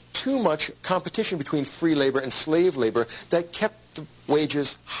wasn't too much competition between free labor and slave labor that kept the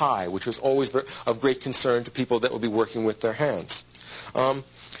wages high, which was always of great concern to people that would be working with their hands.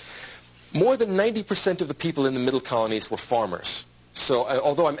 More than 90% of the people in the Middle Colonies were farmers. So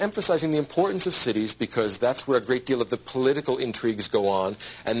although I'm emphasizing the importance of cities because that's where a great deal of the political intrigues go on,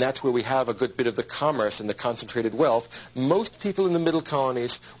 and that's where we have a good bit of the commerce and the concentrated wealth, most people in the Middle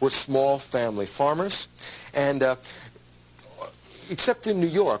Colonies were small family farmers. And except in New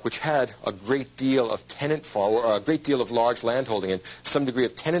York, which had a great deal of tenant farm, or a great deal of large landholding and some degree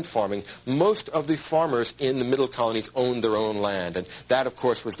of tenant farming, most of the farmers in the Middle Colonies owned their own land. And that, of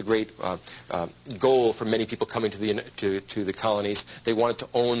course, was the great goal for many people coming to the colonies. They wanted to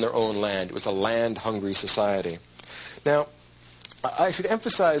own their own land. It was a land-hungry society. Now, I should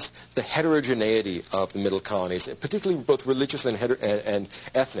emphasize the heterogeneity of the Middle Colonies, particularly both religious and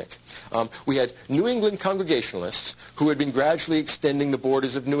ethnic. We had New England Congregationalists who had been gradually extending the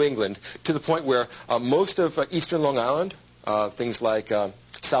borders of New England to the point where most of eastern Long Island, things like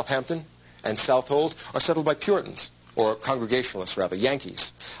Southampton and Southold, are settled by Puritans, or Congregationalists rather,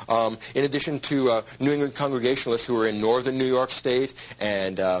 Yankees. In addition to New England Congregationalists who were in northern New York State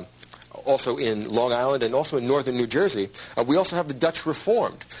and also in Long Island and also in northern New Jersey, we also have the Dutch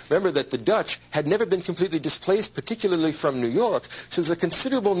Reformed. Remember that the Dutch had never been completely displaced, particularly from New York, so there's a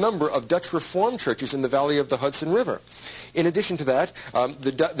considerable number of Dutch Reformed churches in the valley of the Hudson River. In addition to that,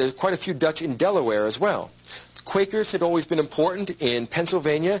 there's quite a few Dutch in Delaware as well. Quakers had always been important in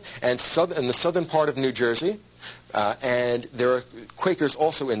Pennsylvania and the southern part of New Jersey. And there are Quakers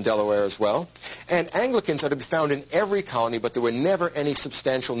also in Delaware as well. And Anglicans are to be found in every colony, but there were never any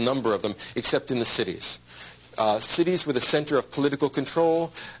substantial number of them except in the cities. Cities were the center of political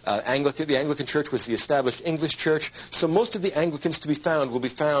control. The Anglican Church was the established English church. So most of the Anglicans to be found will be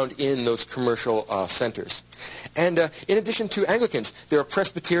found in those commercial centers. And in addition to Anglicans, there are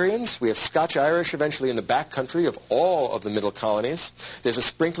Presbyterians. We have Scotch-Irish eventually in the back country of all of the Middle Colonies. There's a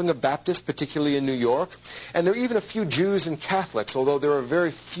sprinkling of Baptists, particularly in New York. And there are even a few Jews and Catholics, although there are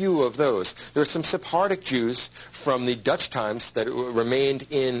very few of those. There are some Sephardic Jews from the Dutch times that remained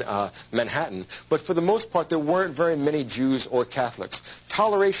in Manhattan. But for the most part, there weren't very many Jews or Catholics.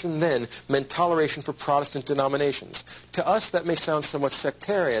 Toleration then meant toleration for Protestant denominations. To us, that may sound somewhat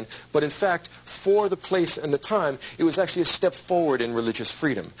sectarian, but in fact, for the place and the time, it was actually a step forward in religious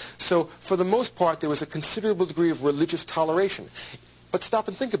freedom. So for the most part, there was a considerable degree of religious toleration. But stop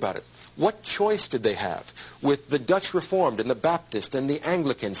and think about it. What choice did they have? With the Dutch Reformed and the Baptists and the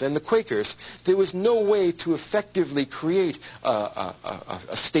Anglicans and the Quakers, there was no way to effectively create a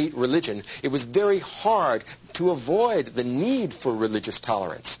state religion. It was very hard to avoid the need for religious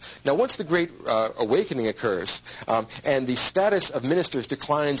tolerance. Now, once the Great Awakening occurs, and the status of ministers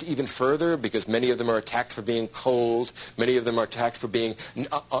declines even further because many of them are attacked for being cold, many of them are attacked for being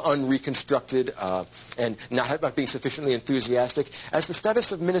unreconstructed and not being sufficiently enthusiastic, as the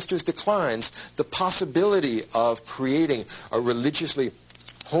status of ministers declines, the possibility of creating a religiously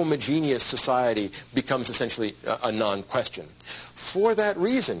homogeneous society becomes essentially a non-question. For that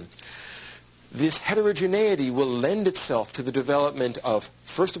reason, this heterogeneity will lend itself to the development of,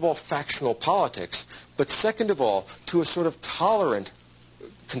 first of all, factional politics, but second of all, to a sort of tolerant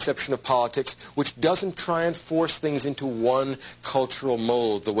conception of politics which doesn't try and force things into one cultural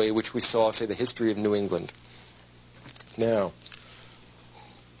mold the way which we saw, say, the history of New England. Now,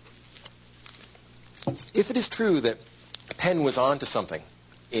 if it is true that Penn was onto something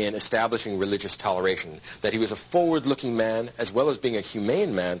in establishing religious toleration, that he was a forward-looking man as well as being a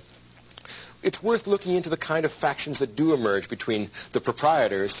humane man, it's worth looking into the kind of factions that do emerge between the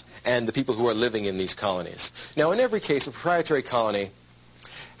proprietors and the people who are living in these colonies. Now, in every case, a proprietary colony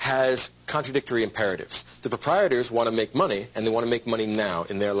has contradictory imperatives. The proprietors want to make money, and they want to make money now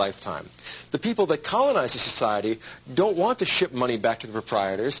in their lifetime. The people that colonize the society don't want to ship money back to the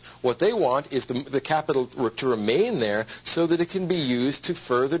proprietors. What they want is the capital to remain there so that it can be used to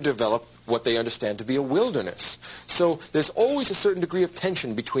further develop what they understand to be a wilderness. So there's always a certain degree of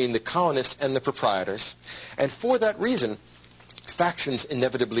tension between the colonists and the proprietors, and for that reason, factions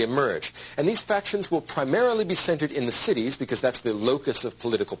inevitably emerge. And these factions will primarily be centered in the cities because that's the locus of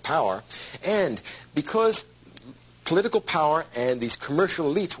political power. And because political power and these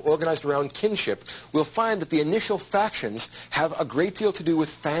commercial elites were organized around kinship, we'll find that the initial factions have a great deal to do with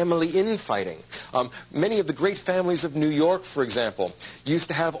family infighting. Many of the great families of New York, for example, used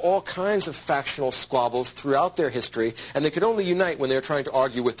to have all kinds of factional squabbles throughout their history, and they could only unite when they were trying to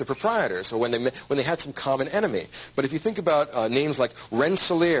argue with the proprietors or when they had some common enemy. But if you think about names like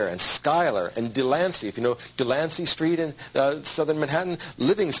Rensselaer and Schuyler and Delancey, if you know Delancey Street in southern Manhattan,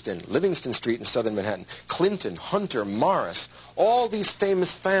 Livingston Street in southern Manhattan, Clinton, Hunter, Morris, all these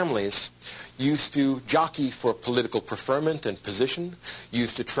famous families used to jockey for political preferment and position,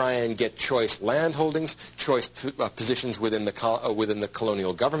 used to try and get choice landholdings, choice positions within the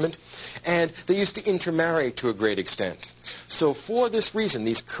colonial government, and they used to intermarry to a great extent. So for this reason,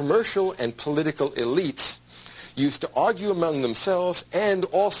 these commercial and political elites used to argue among themselves and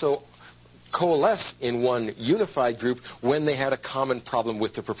also coalesce in one unified group when they had a common problem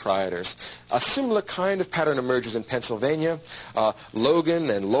with the proprietors. A similar kind of pattern emerges in Pennsylvania. Logan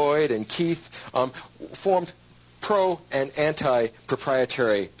and Lloyd and Keith formed pro- and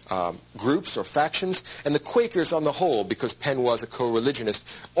anti-proprietary groups or factions, and the Quakers on the whole, because Penn was a co-religionist,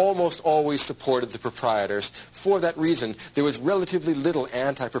 almost always supported the proprietors. For that reason, there was relatively little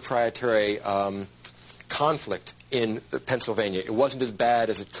anti-proprietary conflict in Pennsylvania. It wasn't as bad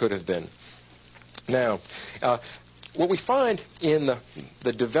as it could have been. Now, what we find in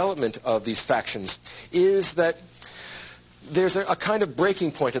the development of these factions is that there's a kind of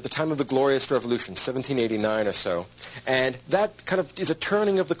breaking point at the time of the Glorious Revolution, 1789 or so, and that kind of is a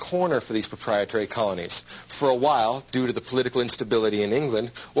turning of the corner for these proprietary colonies. For a while, due to the political instability in England,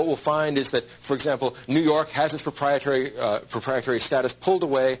 what we'll find is that, for example, New York has its proprietary status pulled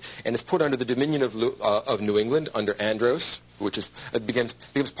away and is put under the dominion of New England, under Andros, which becomes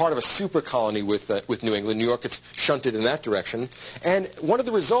part of a super colony with New England. New York gets shunted in that direction. And one of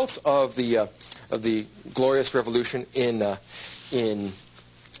the results of the Glorious Revolution in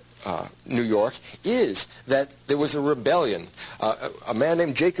New York is that there was a rebellion. A man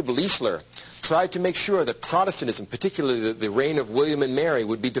named Jacob Leisler tried to make sure that Protestantism, particularly the reign of William and Mary,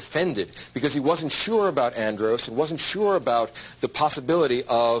 would be defended because he wasn't sure about Andros and wasn't sure about the possibility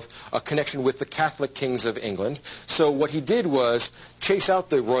of a connection with the Catholic kings of England. So what he did was chase out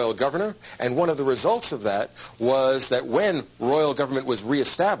the royal governor, and one of the results of that was that when royal government was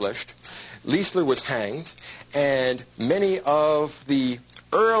reestablished, Leisler was hanged, and many of the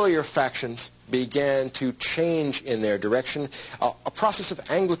earlier factions began to change in their direction. A process of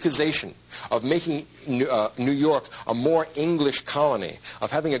Anglicization, of making New York a more English colony,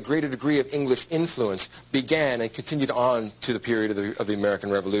 of having a greater degree of English influence, began and continued on to the period of the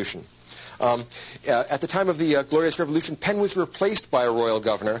American Revolution. At the time of the Glorious Revolution, Penn was replaced by a royal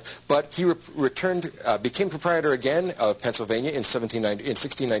governor, but he became proprietor again of Pennsylvania in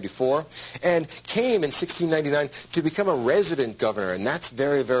 1694, and came in 1699 to become a resident governor, and that's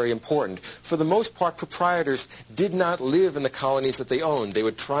very, very important. For the most part, proprietors did not live in the colonies that they owned. They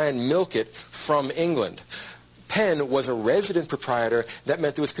would try and milk it from England. Penn was a resident proprietor. That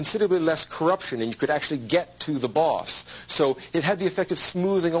meant there was considerably less corruption, and you could actually get to the boss. So it had the effect of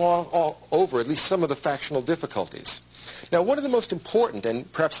smoothing all over at least some of the factional difficulties. Now, one of the most important and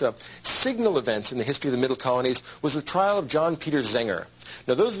perhaps signal events in the history of the Middle Colonies was the trial of John Peter Zenger.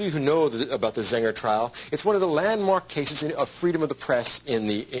 Now, those of you who know about the Zenger trial, it's one of the landmark cases of freedom of the press in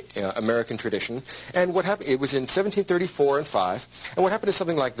the American tradition. And what happened? It was in 1734 and 5. And what happened is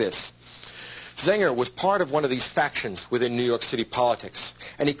something like this. Zenger was part of one of these factions within New York City politics,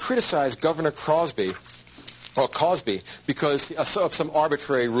 and he criticized Governor Cosby because of some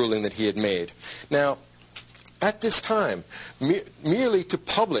arbitrary ruling that he had made. Now, at this time, merely to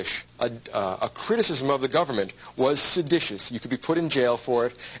publish a criticism of the government was seditious. You could be put in jail for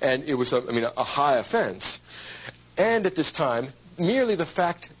it, and it was a high offense. And at this time, merely the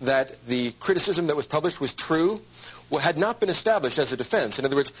fact that the criticism that was published was true had not been established as a defense. In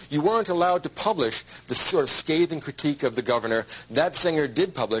other words, you weren't allowed to publish the sort of scathing critique of the governor that Zenger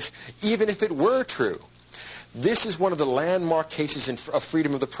did publish, even if it were true. This is one of the landmark cases of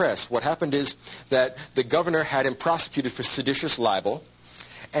freedom of the press. What happened is that the governor had him prosecuted for seditious libel,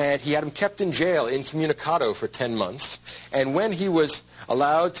 and he had him kept in jail incommunicado for 10 months. And when he was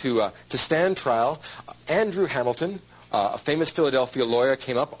allowed to stand trial, Andrew Hamilton, a famous Philadelphia lawyer,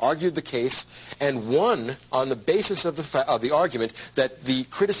 came up, argued the case, and won on the basis of the argument that the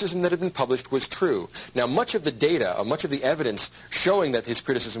criticism that had been published was true. Now, much of the data, much of the evidence showing that his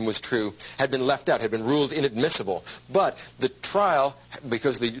criticism was true had been left out, had been ruled inadmissible. But the trial,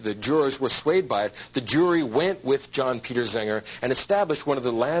 because the jurors were swayed by it, the jury went with John Peter Zenger and established one of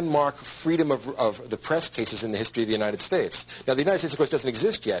the landmark freedom of the press cases in the history of the United States. Now, the United States, of course, doesn't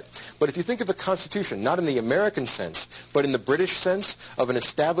exist yet, but if you think of the Constitution, not in the American sense, but in the British sense of an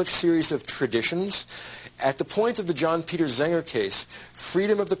established series of traditions, at the point of the John Peter Zenger case,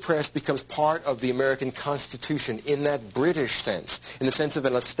 freedom of the press becomes part of the American Constitution in that British sense, in the sense of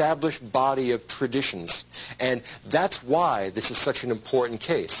an established body of traditions. And that's why this is such an important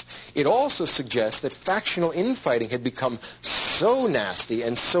case. It also suggests that factional infighting had become so nasty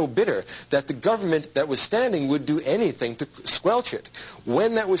and so bitter that the government that was standing would do anything to squelch it.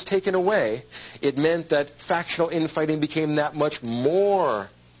 When that was taken away, it meant that factional infighting became that much more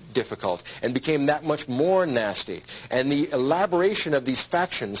difficult and became that much more nasty. And the elaboration of these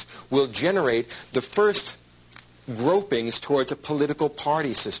factions will generate the first gropings towards a political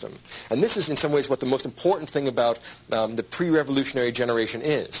party system. And this is in some ways what the most important thing about the pre-revolutionary generation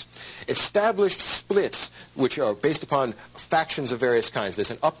is. Established splits which are based upon factions of various kinds.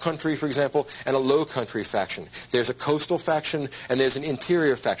 There's an upcountry, for example, and a low-country faction. There's a coastal faction and there's an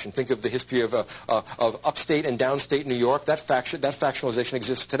interior faction. Think of the history of upstate and downstate New York. That factionalization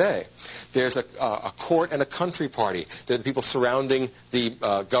exists today. There's a court and a country party. There are the people surrounding the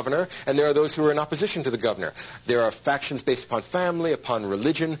governor, and there are those who are in opposition to the governor. There are factions based upon family, upon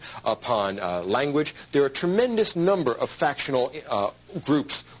religion, upon language. There are a tremendous number of factional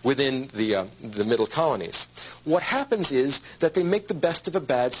groups within the Middle Colonies. What happens is that they make the best of a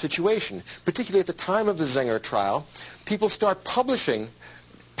bad situation. Particularly at the time of the Zenger trial, people start publishing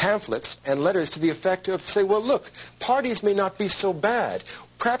pamphlets and letters to the effect of, say, well, look, parties may not be so bad.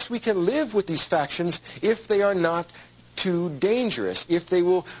 Perhaps we can live with these factions if they are not too dangerous, if they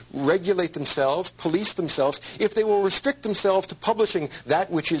will regulate themselves, police themselves, if they will restrict themselves to publishing that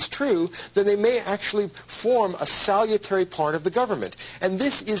which is true, then they may actually form a salutary part of the government. And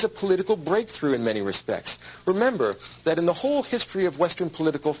this is a political breakthrough in many respects. Remember that in the whole history of Western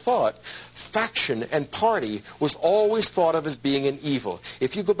political thought, faction and party was always thought of as being an evil.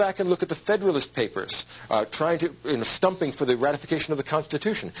 If you go back and look at the Federalist Papers, stumping for the ratification of the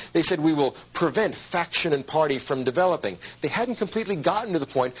Constitution, they said we will prevent faction and party from developing. They hadn't completely gotten to the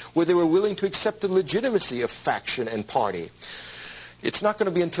point where they were willing to accept the legitimacy of faction and party. It's not going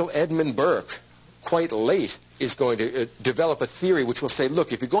to be until Edmund Burke, quite late, is going to develop a theory which will say,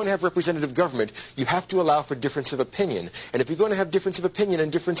 look, if you're going to have representative government, you have to allow for difference of opinion. And if you're going to have difference of opinion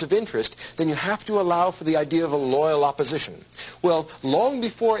and difference of interest, then you have to allow for the idea of a loyal opposition. Well, long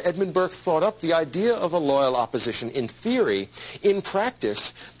before Edmund Burke thought up the idea of a loyal opposition in theory, in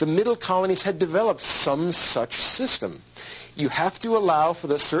practice, the Middle Colonies had developed some such system. you have to allow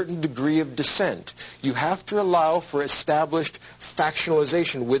for a certain degree of dissent. You have to allow for established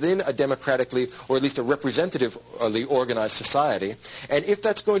factionalization within a democratically, or at least a representatively organized society. And if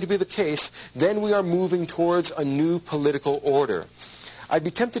that's going to be the case, then we are moving towards a new political order. I'd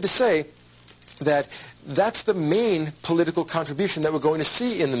be tempted to say that that's the main political contribution that we're going to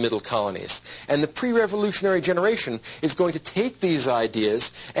see in the middle colonies. And the pre-revolutionary generation is going to take these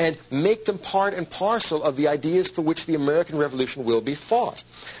ideas and make them part and parcel of the ideas for which the American Revolution will be fought.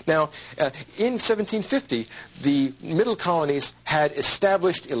 Now, in 1750, the middle colonies had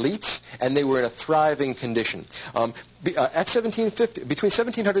established elites, and they were in a thriving condition. Between 1700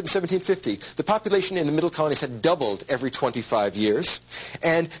 and 1750, the population in the middle colonies had doubled every 25 years,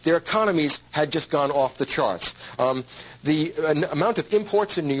 and their economies had just gone off the charts. The amount of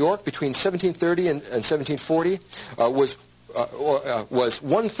imports in New York between 1730 and 1740 was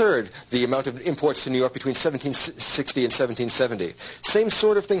one-third the amount of imports to New York between 1760 and 1770. Same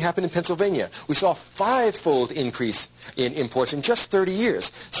sort of thing happened in Pennsylvania. We saw a five-fold increase in imports in just 30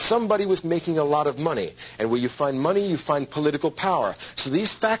 years. Somebody was making a lot of money. And where you find money, you find political power. So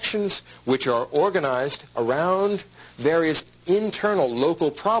these factions, which are organized around various internal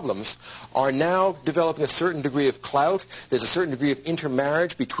local problems, are now developing a certain degree of clout. There's a certain degree of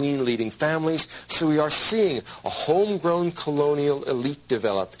intermarriage between leading families. So we are seeing a homegrown colonial elite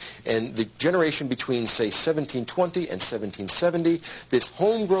develop. And the generation between, say, 1720 and 1770, this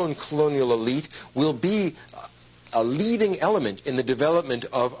homegrown colonial elite will be a leading element in the development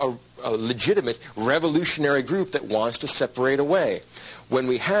of a legitimate revolutionary group that wants to separate away. When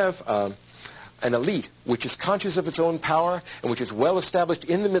we have an elite which is conscious of its own power and which is well established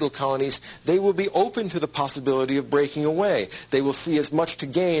in the middle colonies, they will be open to the possibility of breaking away. They will see as much to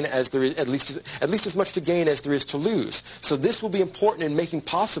gain as there is, at least as much to gain as there is to lose. So this will be important in making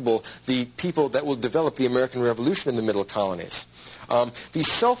possible the people that will develop the American Revolution in the middle colonies. These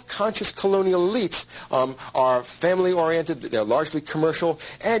self-conscious colonial elites are family-oriented, they're largely commercial,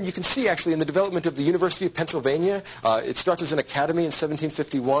 and you can see actually in the development of the University of Pennsylvania, it starts as an academy in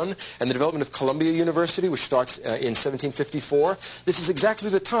 1751, and the development of Columbia University, which starts in 1754. This is exactly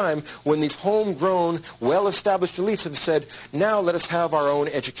the time when these homegrown, well-established elites have said, now let us have our own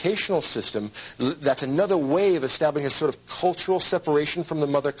educational system. That's another way of establishing a sort of cultural separation from the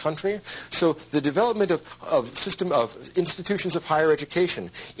mother country. So the development of system of institutions of higher education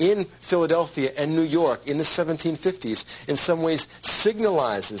in Philadelphia and New York in the 1750s in some ways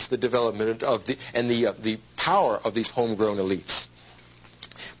signalizes the development of the power of these homegrown elites.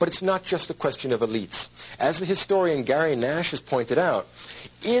 But it's not just a question of elites. As the historian Gary Nash has pointed out,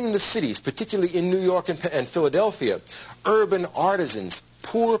 in the cities, particularly in New York and Philadelphia, urban artisans,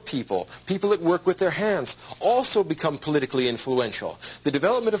 poor people, people that work with their hands, also become politically influential. The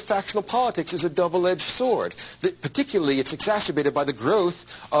development of factional politics is a double-edged sword. Particularly, it's exacerbated by the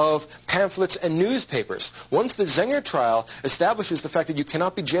growth of pamphlets and newspapers. Once the Zenger trial establishes the fact that you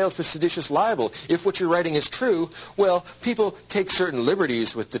cannot be jailed for seditious libel if what you're writing is true, well, people take certain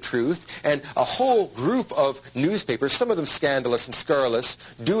liberties with the truth, and a whole group of newspapers, some of them scandalous and scurrilous,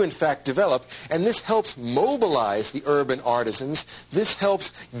 do in fact develop, and this helps mobilize the urban artisans. This helps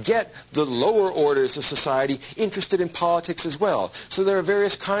get the lower orders of society interested in politics as well. So there are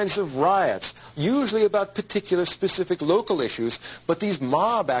various kinds of riots, usually about particular specific local issues, but these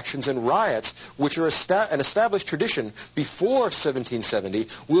mob actions and riots, which are an established tradition before 1770,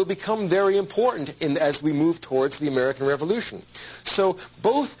 will become very important as we move towards the American Revolution. So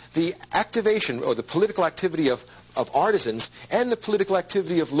both the activation or the political activity of artisans and the political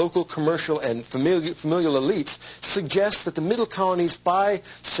activity of local commercial and familial elites suggests that the middle colonies by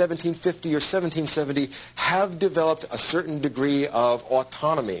 1750 or 1770 have developed a certain degree of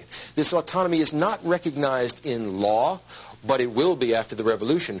autonomy. This autonomy is not recognized in law, but it will be after the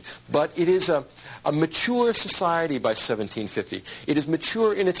Revolution. But it is a mature society by 1750. It is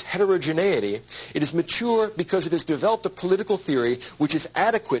mature in its heterogeneity. It is mature because it has developed a political theory which is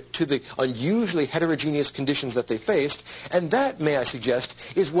adequate to the unusually heterogeneous conditions that they faced. And that, may I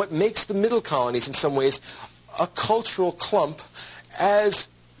suggest, is what makes the middle colonies in some ways a cultural clump as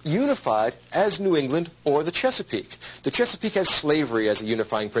unified as New England or the Chesapeake. The Chesapeake has slavery as a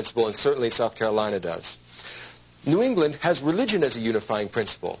unifying principle, and certainly South Carolina does. New England has religion as a unifying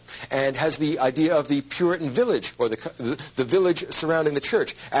principle and has the idea of the Puritan village, or the village surrounding the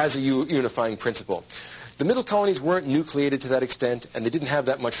church, as a unifying principle. The middle colonies weren't nucleated to that extent, and they didn't have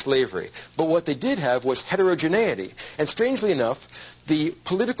that much slavery. But what they did have was heterogeneity. And strangely enough, the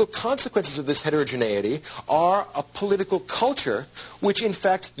political consequences of this heterogeneity are a political culture which in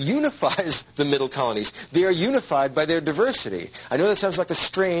fact unifies the middle colonies. They are unified by their diversity. I know that sounds like a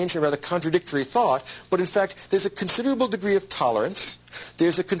strange and rather contradictory thought, but in fact there's a considerable degree of tolerance.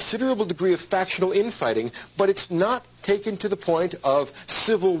 There's a considerable degree of factional infighting, but it's not taken to the point of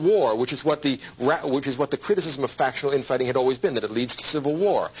civil war, which is what the criticism of factional infighting had always been, that it leads to civil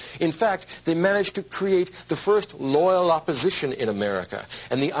war. In fact, they managed to create the first loyal opposition in America.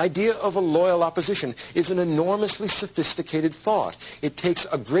 And the idea of a loyal opposition is an enormously sophisticated thought. It takes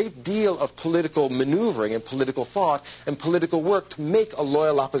a great deal of political maneuvering and political thought and political work to make a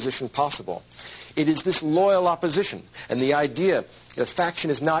loyal opposition possible. It is this loyal opposition and the idea that faction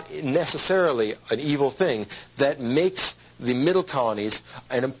is not necessarily an evil thing that makes the middle colonies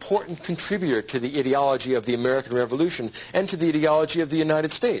an important contributor to the ideology of the American Revolution and to the ideology of the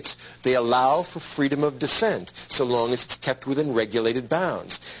United States. They allow for freedom of dissent so long as it's kept within regulated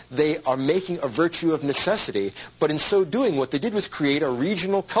bounds. They are making a virtue of necessity, but in so doing what they did was create a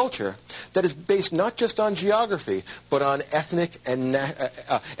regional culture that is based not just on geography, but on ethnic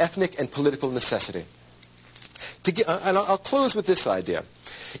and political necessity. And I'll close with this idea.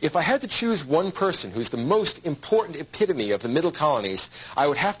 If I had to choose one person who's the most important epitome of the middle colonies, I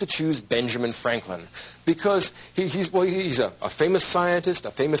would have to choose Benjamin Franklin, because he's a famous scientist, a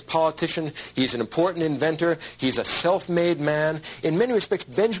famous politician, he's an important inventor, he's a self-made man. In many respects,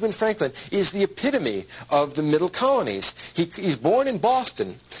 Benjamin Franklin is the epitome of the middle colonies. He's born in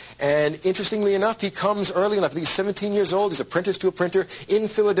Boston, and interestingly enough, he comes early enough. He's 17 years old, he's apprenticed to a printer in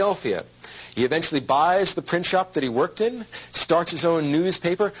Philadelphia. He eventually buys the print shop that he worked in, starts his own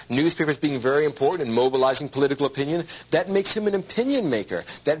newspaper, newspapers being very important in mobilizing political opinion. That makes him an opinion maker.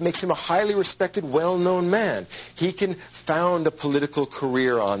 That makes him a highly respected, well-known man. He can found a political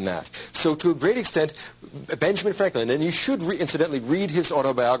career on that. So to a great extent, Benjamin Franklin, and you should incidentally read his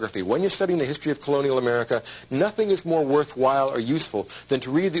autobiography. When you're studying the history of colonial America, nothing is more worthwhile or useful than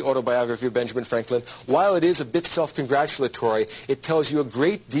to read the autobiography of Benjamin Franklin. While it is a bit self-congratulatory, it tells you a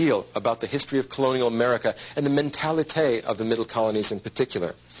great deal about the history of colonial America and the mentalite of the middle colonies in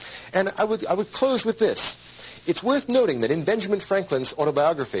particular. And I would close with this. It's worth noting that in Benjamin Franklin's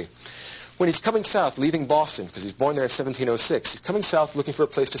autobiography, when he's coming south, leaving Boston, because he's born there in 1706, he's coming south looking for a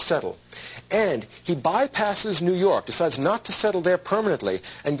place to settle. And he bypasses New York, decides not to settle there permanently,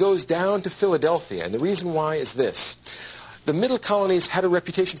 and goes down to Philadelphia. And the reason why is this. The middle colonies had a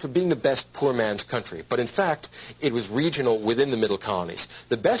reputation for being the best poor man's country, but in fact, it was regional within the middle colonies.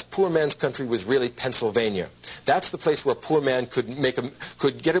 The best poor man's country was really Pennsylvania. That's the place where a poor man could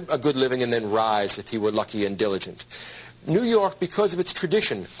get a good living and then rise if he were lucky and diligent. New York, because of its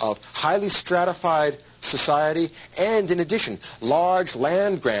tradition of highly stratified society and, in addition, large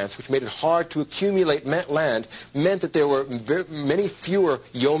land grants, which made it hard to accumulate land, meant that there were many fewer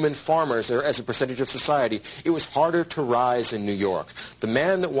yeoman farmers there as a percentage of society. It was harder to rise in New York. The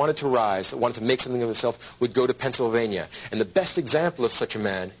man that wanted to rise, that wanted to make something of himself, would go to Pennsylvania. And the best example of such a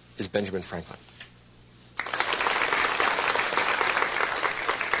man is Benjamin Franklin.